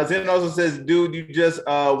 Zen also says, dude, you just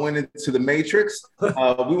went into the Matrix. We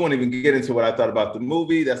won't even get into what I thought about the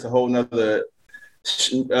movie. That's a whole nother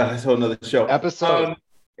show. Episode.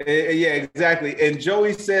 Yeah, exactly. And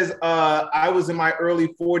Joey says, I was in my early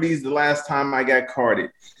 40s the last time I got carded.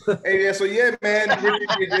 Hey, yeah, so yeah, man,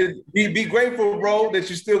 be grateful, bro, that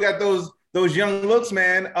you still got those young looks,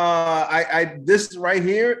 man. This right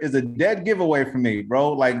here is a dead giveaway for me,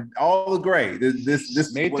 bro. Like all the gray.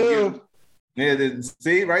 This me too.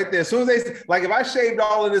 See right there. As soon as if I shaved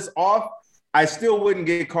all of this off, I still wouldn't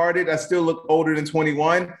get carded. I still look older than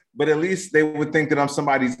 21, but at least they would think that I'm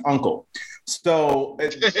somebody's uncle. So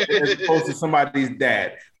as opposed to somebody's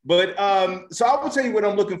dad. But so I will tell you what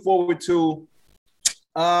I'm looking forward to.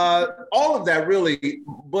 All of that really,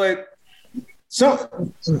 but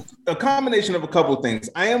so a combination of a couple of things.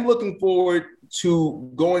 I am looking forward to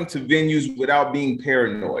going to venues without being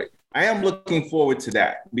paranoid. I am looking forward to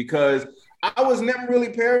that because I was never really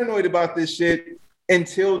paranoid about this shit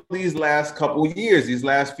until these last couple of years, these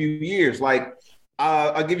last few years. Like,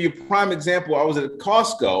 I'll give you a prime example. I was at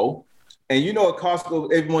Costco, and you know at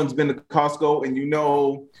Costco, everyone's been to Costco, and you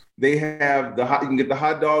know they have you can get the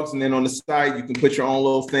hot dogs, and then on the side, you can put your own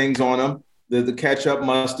little things on them. The ketchup,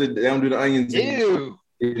 mustard, they don't do the onions. Ew.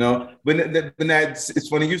 You know, but it's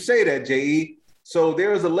funny you say that, J.E. So there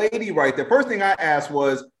was a lady right there. First thing I asked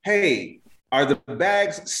was, hey, are the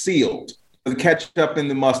bags sealed? The ketchup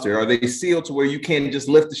and the mustard, are they sealed to where you can't just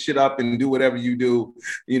lift the shit up and do whatever you do,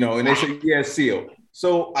 you know? And they say, yeah, sealed.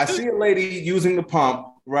 So I see a lady using the pump,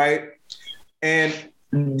 right? And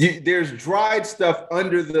there's dried stuff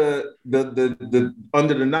under the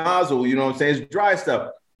nozzle, you know what I'm saying? It's dry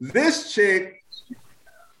stuff. This chick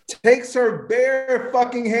takes her bare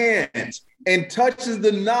fucking hands and touches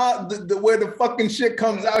the knob, where the fucking shit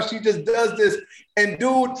comes out. She just does this. And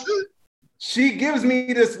dude, she gives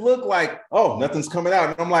me this look like, oh, nothing's coming out.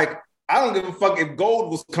 And I'm like, I don't give a fuck if gold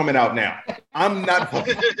was coming out now. I am not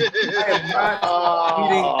eating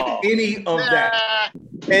any of that.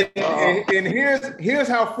 And here's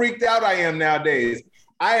how freaked out I am nowadays.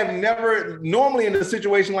 I have never, normally in a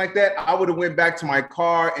situation like that, I would have went back to my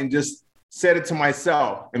car and just said it to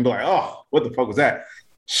myself and be like, oh, what the fuck was that?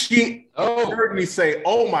 She heard me say,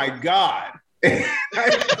 oh my God. Did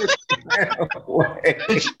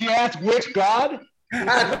she ask which God?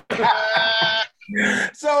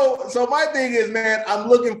 So my thing is, man, I'm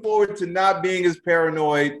looking forward to not being as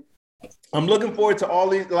paranoid. I'm looking forward to all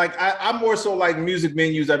these, like, I'm more so like music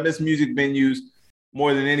venues. I miss music venues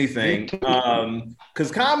more than anything.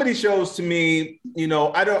 Because comedy shows to me, you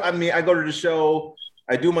know, I go to the show,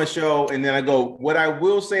 I do my show, and then I go. What I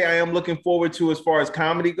will say I am looking forward to as far as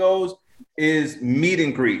comedy goes is meet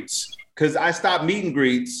and greets. Because I stopped meet and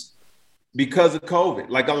greets because of COVID.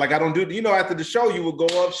 Like I don't do, you know, after the show, you would go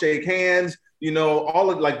up, shake hands, you know, all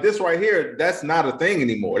of like this right here, that's not a thing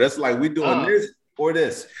anymore. That's like we're doing this or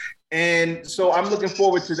this. And so I'm looking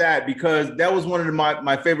forward to that because that was one of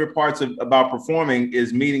my favorite parts about performing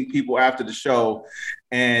is meeting people after the show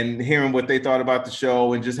and hearing what they thought about the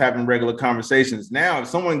show and just having regular conversations. Now, if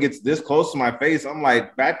someone gets this close to my face, I'm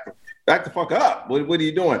like, back the fuck up. What are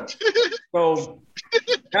you doing? So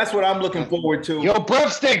that's what I'm looking forward to. Your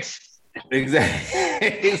breath stinks.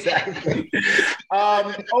 Exactly.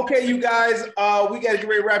 Okay, you guys, we got to get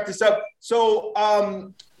ready to wrap this up. So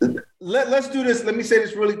let's do this. Let me say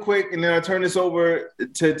this really quick, and then I'll turn this over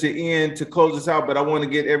to Ian to close this out. But I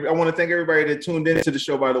want to thank everybody that tuned into the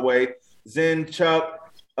show. By the way, Zen,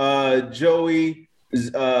 Chuck, Joey,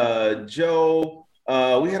 Joe.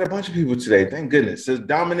 We had a bunch of people today. Thank goodness. So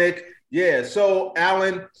Dominic, yeah. So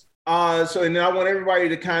Alan. And then I want everybody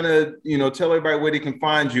to kind of tell everybody where they can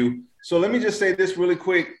find you. So let me just say this really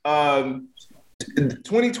quick.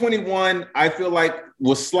 2021, I feel like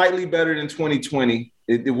was slightly better than 2020.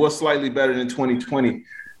 It was slightly better than 2020.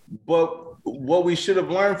 But what we should have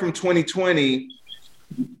learned from 2020,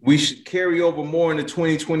 we should carry over more into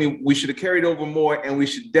 2020. We should have carried over more, and we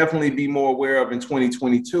should definitely be more aware of in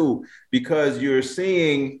 2022, because you're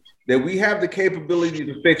seeing that we have the capability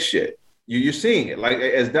to fix shit. You're seeing it. Like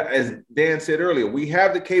as Dan said earlier, we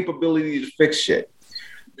have the capability to fix shit.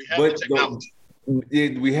 We have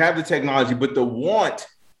the technology, but the want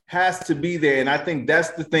has to be there. And I think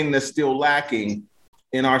that's the thing that's still lacking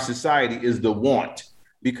in our society is the want,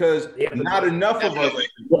 because not enough of us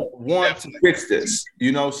want to fix this,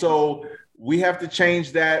 so we have to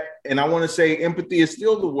change that. And I want to say empathy is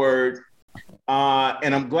still the word.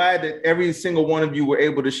 And I'm glad that every single one of you were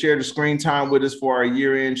able to share the screen time with us for our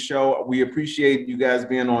year-end show. We appreciate you guys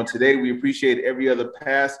being on today. We appreciate every other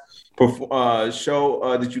past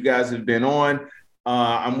show that you guys have been on.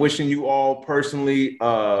 I'm wishing you all personally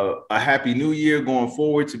a happy new year going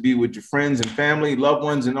forward, to be with your friends and family, loved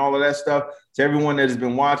ones, and all of that stuff. To everyone that has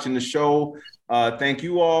been watching the show, thank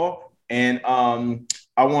you all. And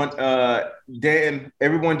I want Dan,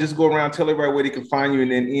 everyone just go around, tell everybody where they can find you,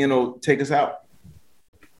 and then Ian will take us out.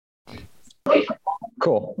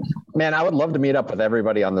 Cool. Man, I would love to meet up with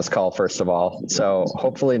everybody on this call, first of all. So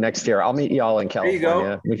hopefully next year I'll meet y'all in California. There you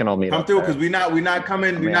go. We can all meet up. Come through, because we're not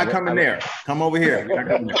coming there. Come over here.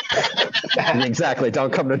 Exactly.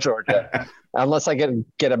 Don't come to Georgia. Unless I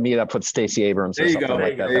get a meet up with Stacey Abrams or something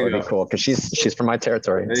like that. That would be cool, because she's from my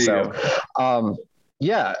territory. So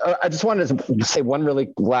yeah, I just wanted to say one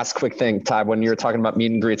really last quick thing, Ty, when you were talking about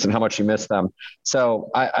meet and greets and how much you miss them. So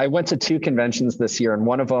I went to 2 conventions this year, and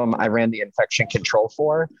one of them I ran the infection control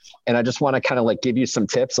for. And I just want to kind of give you some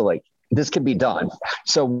tips of this can be done.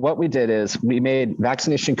 So what we did is we made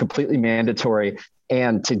vaccination completely mandatory.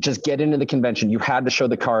 And to just get into the convention, you had to show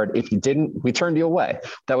the card. If you didn't, we turned you away.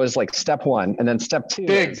 That was step 1. And then step 2.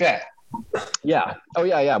 Big fat. Yeah. Oh,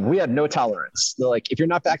 yeah. We had no tolerance. They're like, if you're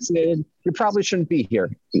not vaccinated, you probably shouldn't be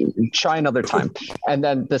here. Try another time. And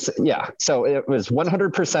then so it was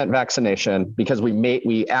 100% vaccination, because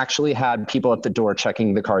we actually had people at the door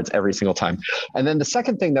checking the cards every single time. And then the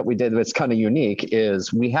second thing that we did that's kind of unique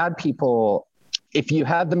is we had people, if you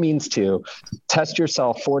had the means to, test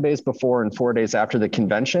yourself 4 days before and 4 days after the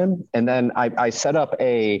convention. And then I set up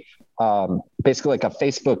basically a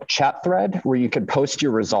Facebook chat thread where you could post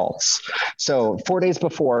your results. So 4 days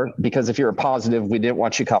before, because if you're positive, we didn't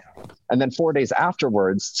want you coming. And then 4 days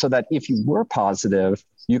afterwards, so that if you were positive,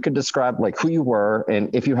 you could describe who you were and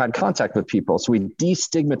if you had contact with people. So we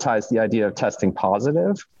destigmatized the idea of testing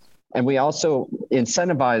positive. And we also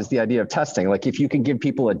incentivize the idea of testing. If you can give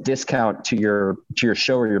people a discount to your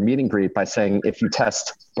show or your meet and greet by saying, if you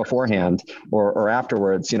test beforehand or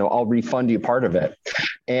afterwards, I'll refund you part of it.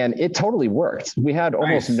 And it totally worked. We had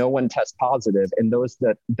almost no one test positive. And those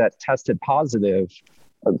that tested positive,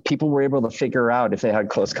 people were able to figure out if they had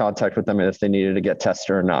close contact with them and if they needed to get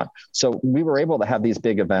tested or not. So we were able to have these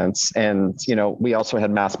big events. And, we also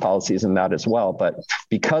had mask policies in that as well. But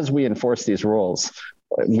because we enforced these rules,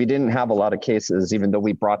 we didn't have a lot of cases, even though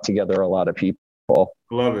we brought together a lot of people.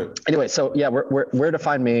 Love it. Anyway, so yeah, where to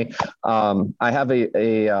find me? I have a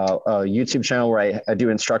YouTube channel where I do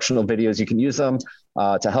instructional videos. You can use them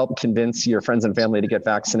to help convince your friends and family to get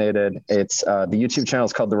vaccinated. It's the YouTube channel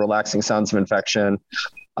is called The Relaxing Sounds of Infection.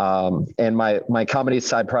 And my comedy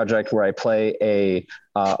side project, where I play a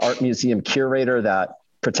art museum curator that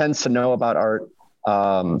pretends to know about art,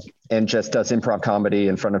 and just does improv comedy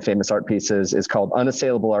in front of famous art pieces, is called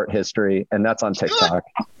Unassailable Art History, and that's on TikTok.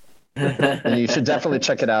 And you should definitely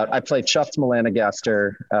check it out. I play Chuft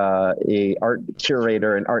Melanogaster, a art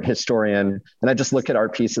curator and art historian, and I just look at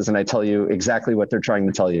art pieces and I tell you exactly what they're trying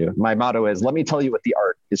to tell you. My motto is, let me tell you what the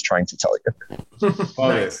art is trying to tell you.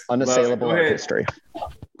 Nice. Unassailable art history.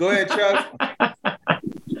 Go ahead, Chuck.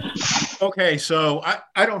 Okay, so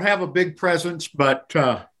I don't have a big presence, but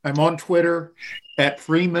I'm on Twitter at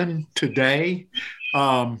Freeman Today.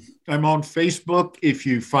 I'm on Facebook. If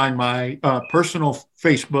you find my personal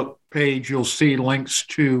Facebook page, you'll see links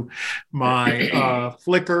to my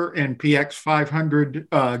Flickr and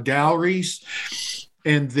PX500 galleries.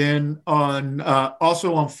 And then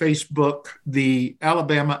also on Facebook, the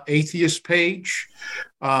Alabama Atheist page,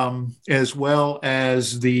 as well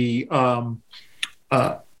as the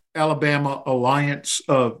Alabama Alliance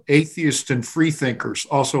of Atheists and Freethinkers,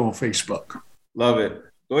 also on Facebook. Love it.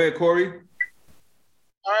 Go ahead, Corey.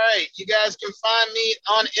 All right. You guys can find me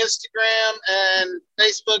on Instagram and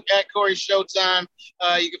Facebook at Corey Showtime.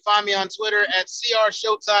 You can find me on Twitter at CR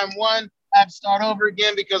Showtime1. I have to start over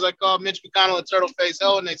again because I called Mitch McConnell a turtle face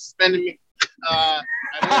hoe and they suspended me. I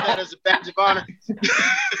did that as a badge of honor.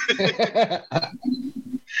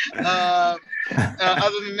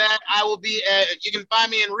 Other than that, I will be you can find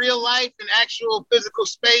me in real life in actual physical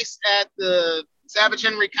space at the Savage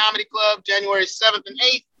Henry Comedy Club, January 7th and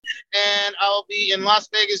 8th. And I'll be in Las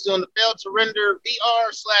Vegas doing the Failed to Render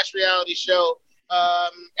VR/reality show.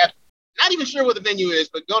 Not even sure what the venue is,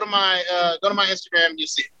 but go to my Instagram, you'll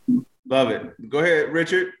see it. Love it. Go ahead,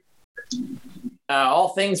 Richard. All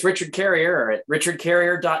things Richard Carrier are at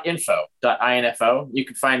richardcarrier.info. You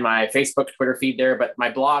can find my Facebook, Twitter feed there, but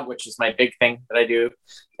my blog, which is my big thing that I do.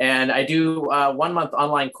 And I do 1 month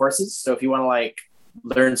online courses. So if you want to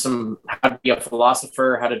learn how to be a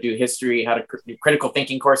philosopher, how to do history, how to do critical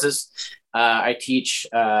thinking courses, I teach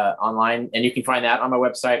online, and you can find that on my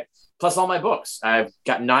website. Plus all my books. I've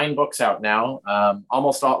got 9 books out now.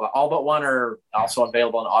 Almost all but one are also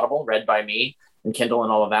available on Audible, read by me, and Kindle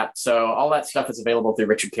and all of that. So all that stuff is available through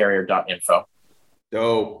richardcarrier.info.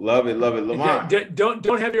 Dope. Love it. Love it. Lamont.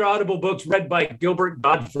 Don't have your Audible books read by Gilbert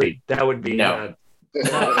Gottfried. That would be no.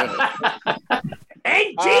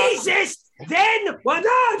 And Jesus, then what?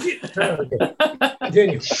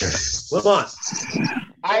 Continue. Lamont.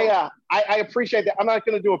 I appreciate that. I'm not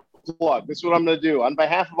going to do a plug. This is what I'm going to do. On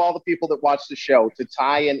behalf of all the people that watch the show, to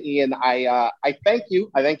Ty and Ian, I thank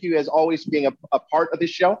you. I thank you as always being a part of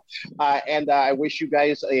this show. And I wish you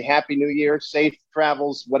guys a happy new year, safe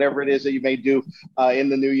travels, whatever it is that you may do in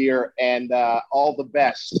the new year, and all the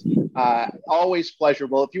best. Always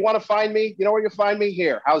pleasurable. If you want to find me, you know where you'll find me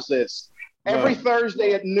here. How's this? Every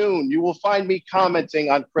Thursday at noon, you will find me commenting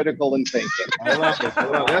on Critical and Thinking. I love it.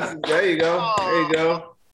 There you go. There you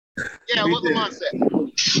go. Yeah, what Lamont said.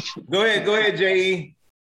 Go ahead, J.E.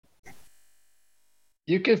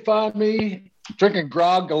 You can find me drinking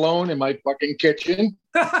grog alone in my fucking kitchen.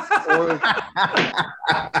 Or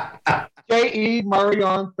J.E. Murray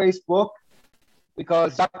on Facebook,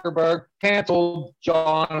 because Zuckerberg canceled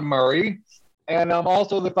John Murray. And I'm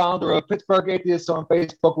also the founder of Pittsburgh Atheists on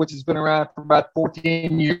Facebook, which has been around for about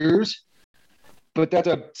 14 years. But that's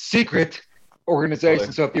a secret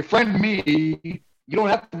organization. So if you friend me, you don't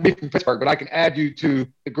have to be from Pittsburgh, but I can add you to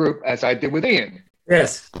the group as I did with Ian.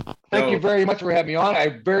 Yes. Thank you very much for having me on.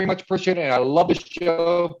 I very much appreciate it. And I love the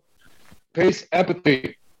show. Peace,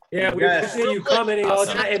 empathy. Yeah, we appreciate you commenting all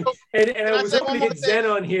the time. And I was hoping to get Zen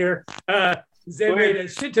on here. Zen made a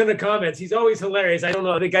shit ton of comments. He's always hilarious. I don't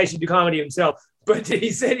know. I think I should do comedy himself. But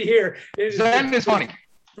he said here, Zen is funny.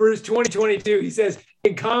 For his 2022, he says,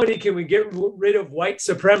 in comedy, can we get rid of white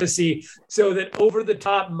supremacy so that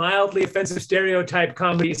over-the-top, mildly offensive stereotype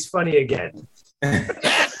comedy is funny again? I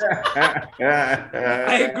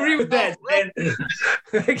agree with that. Amen.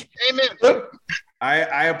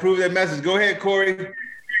 I approve that message. Go ahead, Corey.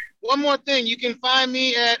 One more thing. You can find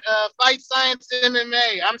me at Fight Science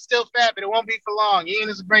MMA. I'm still fat, but it won't be for long. Ian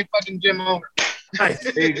is a great fucking gym owner. There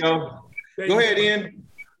you go. Go ahead, Ian.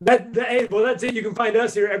 Well, that's it. You can find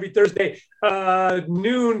us here every Thursday,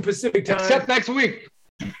 noon Pacific time. Except next week.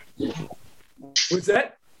 What's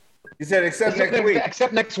that? You said except next week.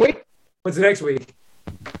 Except next week? What's the next week?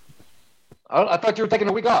 I thought you were taking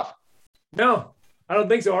a week off. No, I don't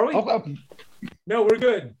think so. Are we? Okay. No, we're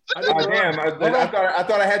good. I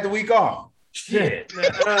thought I had the week off. Shit.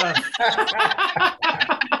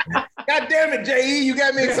 God damn it, J.E. You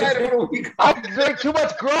got me excited for the week. I drank too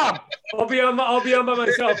much grog. I'll be on by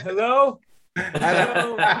myself. Hello?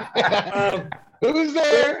 Who's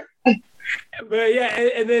there? But yeah,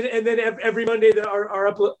 and then every Monday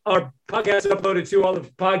our podcast is uploaded to all the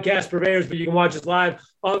podcast purveyors, but you can watch us live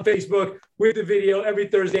on Facebook with the video every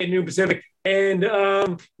Thursday at noon Pacific. And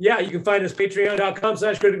you can find us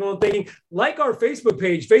patreon.com/critical and thinking. Like our Facebook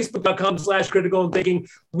page, facebook.com/critical and thinking.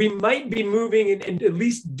 We might be moving and at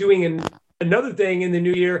least doing another thing in the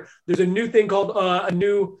new year. There's a new thing called a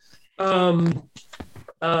new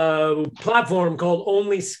platform called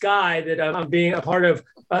Only Sky that I'm being a part of.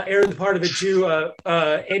 Aaron's part of it too.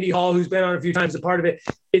 Andy Hall, who's been on a few times, a part of it.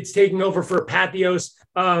 It's taking over for Pathos,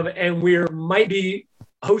 and we might be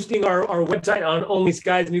hosting our website on Only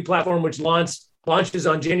Sky's new platform, which launches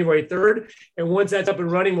on January 3rd. And once that's up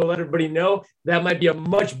and running, we'll let everybody know. That might be a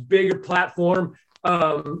much bigger platform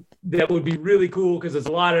that would be really cool because there's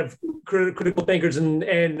a lot of critical thinkers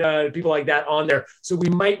and people like that on there. So we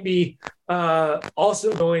might be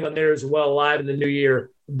also going on there as well live in the new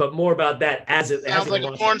year, but more about that as it sounds like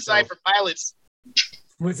a porn site for pilots.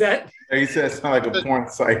 What's that? You said it sounds like a porn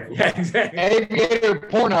site. Yeah, exactly. Aviator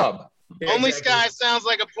Pornhub. Yeah, Only exactly. Sky sounds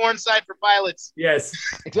like a porn site for pilots. Yes,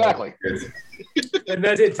 exactly. And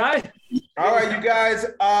that's it, Ty. All right, you guys.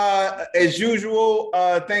 As usual,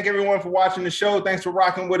 thank everyone for watching the show. Thanks for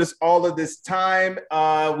rocking with us all of this time.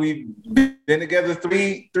 We've been together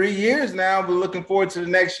three years now. We're looking forward to the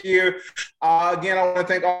next year. Again, I want to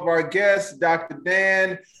thank all of our guests, Dr.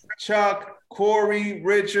 Dan, Chuck, Corey,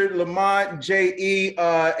 Richard, Lamont, J.E.,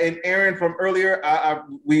 and Aaron from earlier.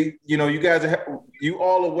 You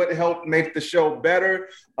all are what helped make the show better.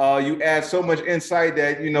 You add so much insight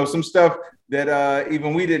that, some stuff that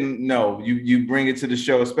even we didn't know. You bring it to the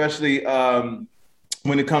show, especially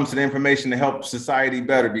when it comes to the information to help society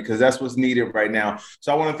better, because that's what's needed right now.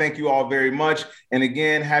 So I want to thank you all very much. And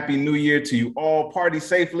again, Happy New Year to you all. Party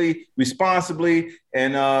safely, responsibly,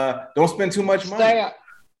 and don't spend too much money.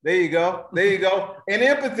 There you go. And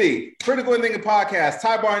empathy. Critical Thinking Podcast.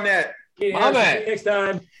 Ty Barnett. My man. Next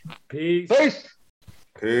time. Peace. Peace.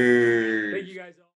 Thank you guys all.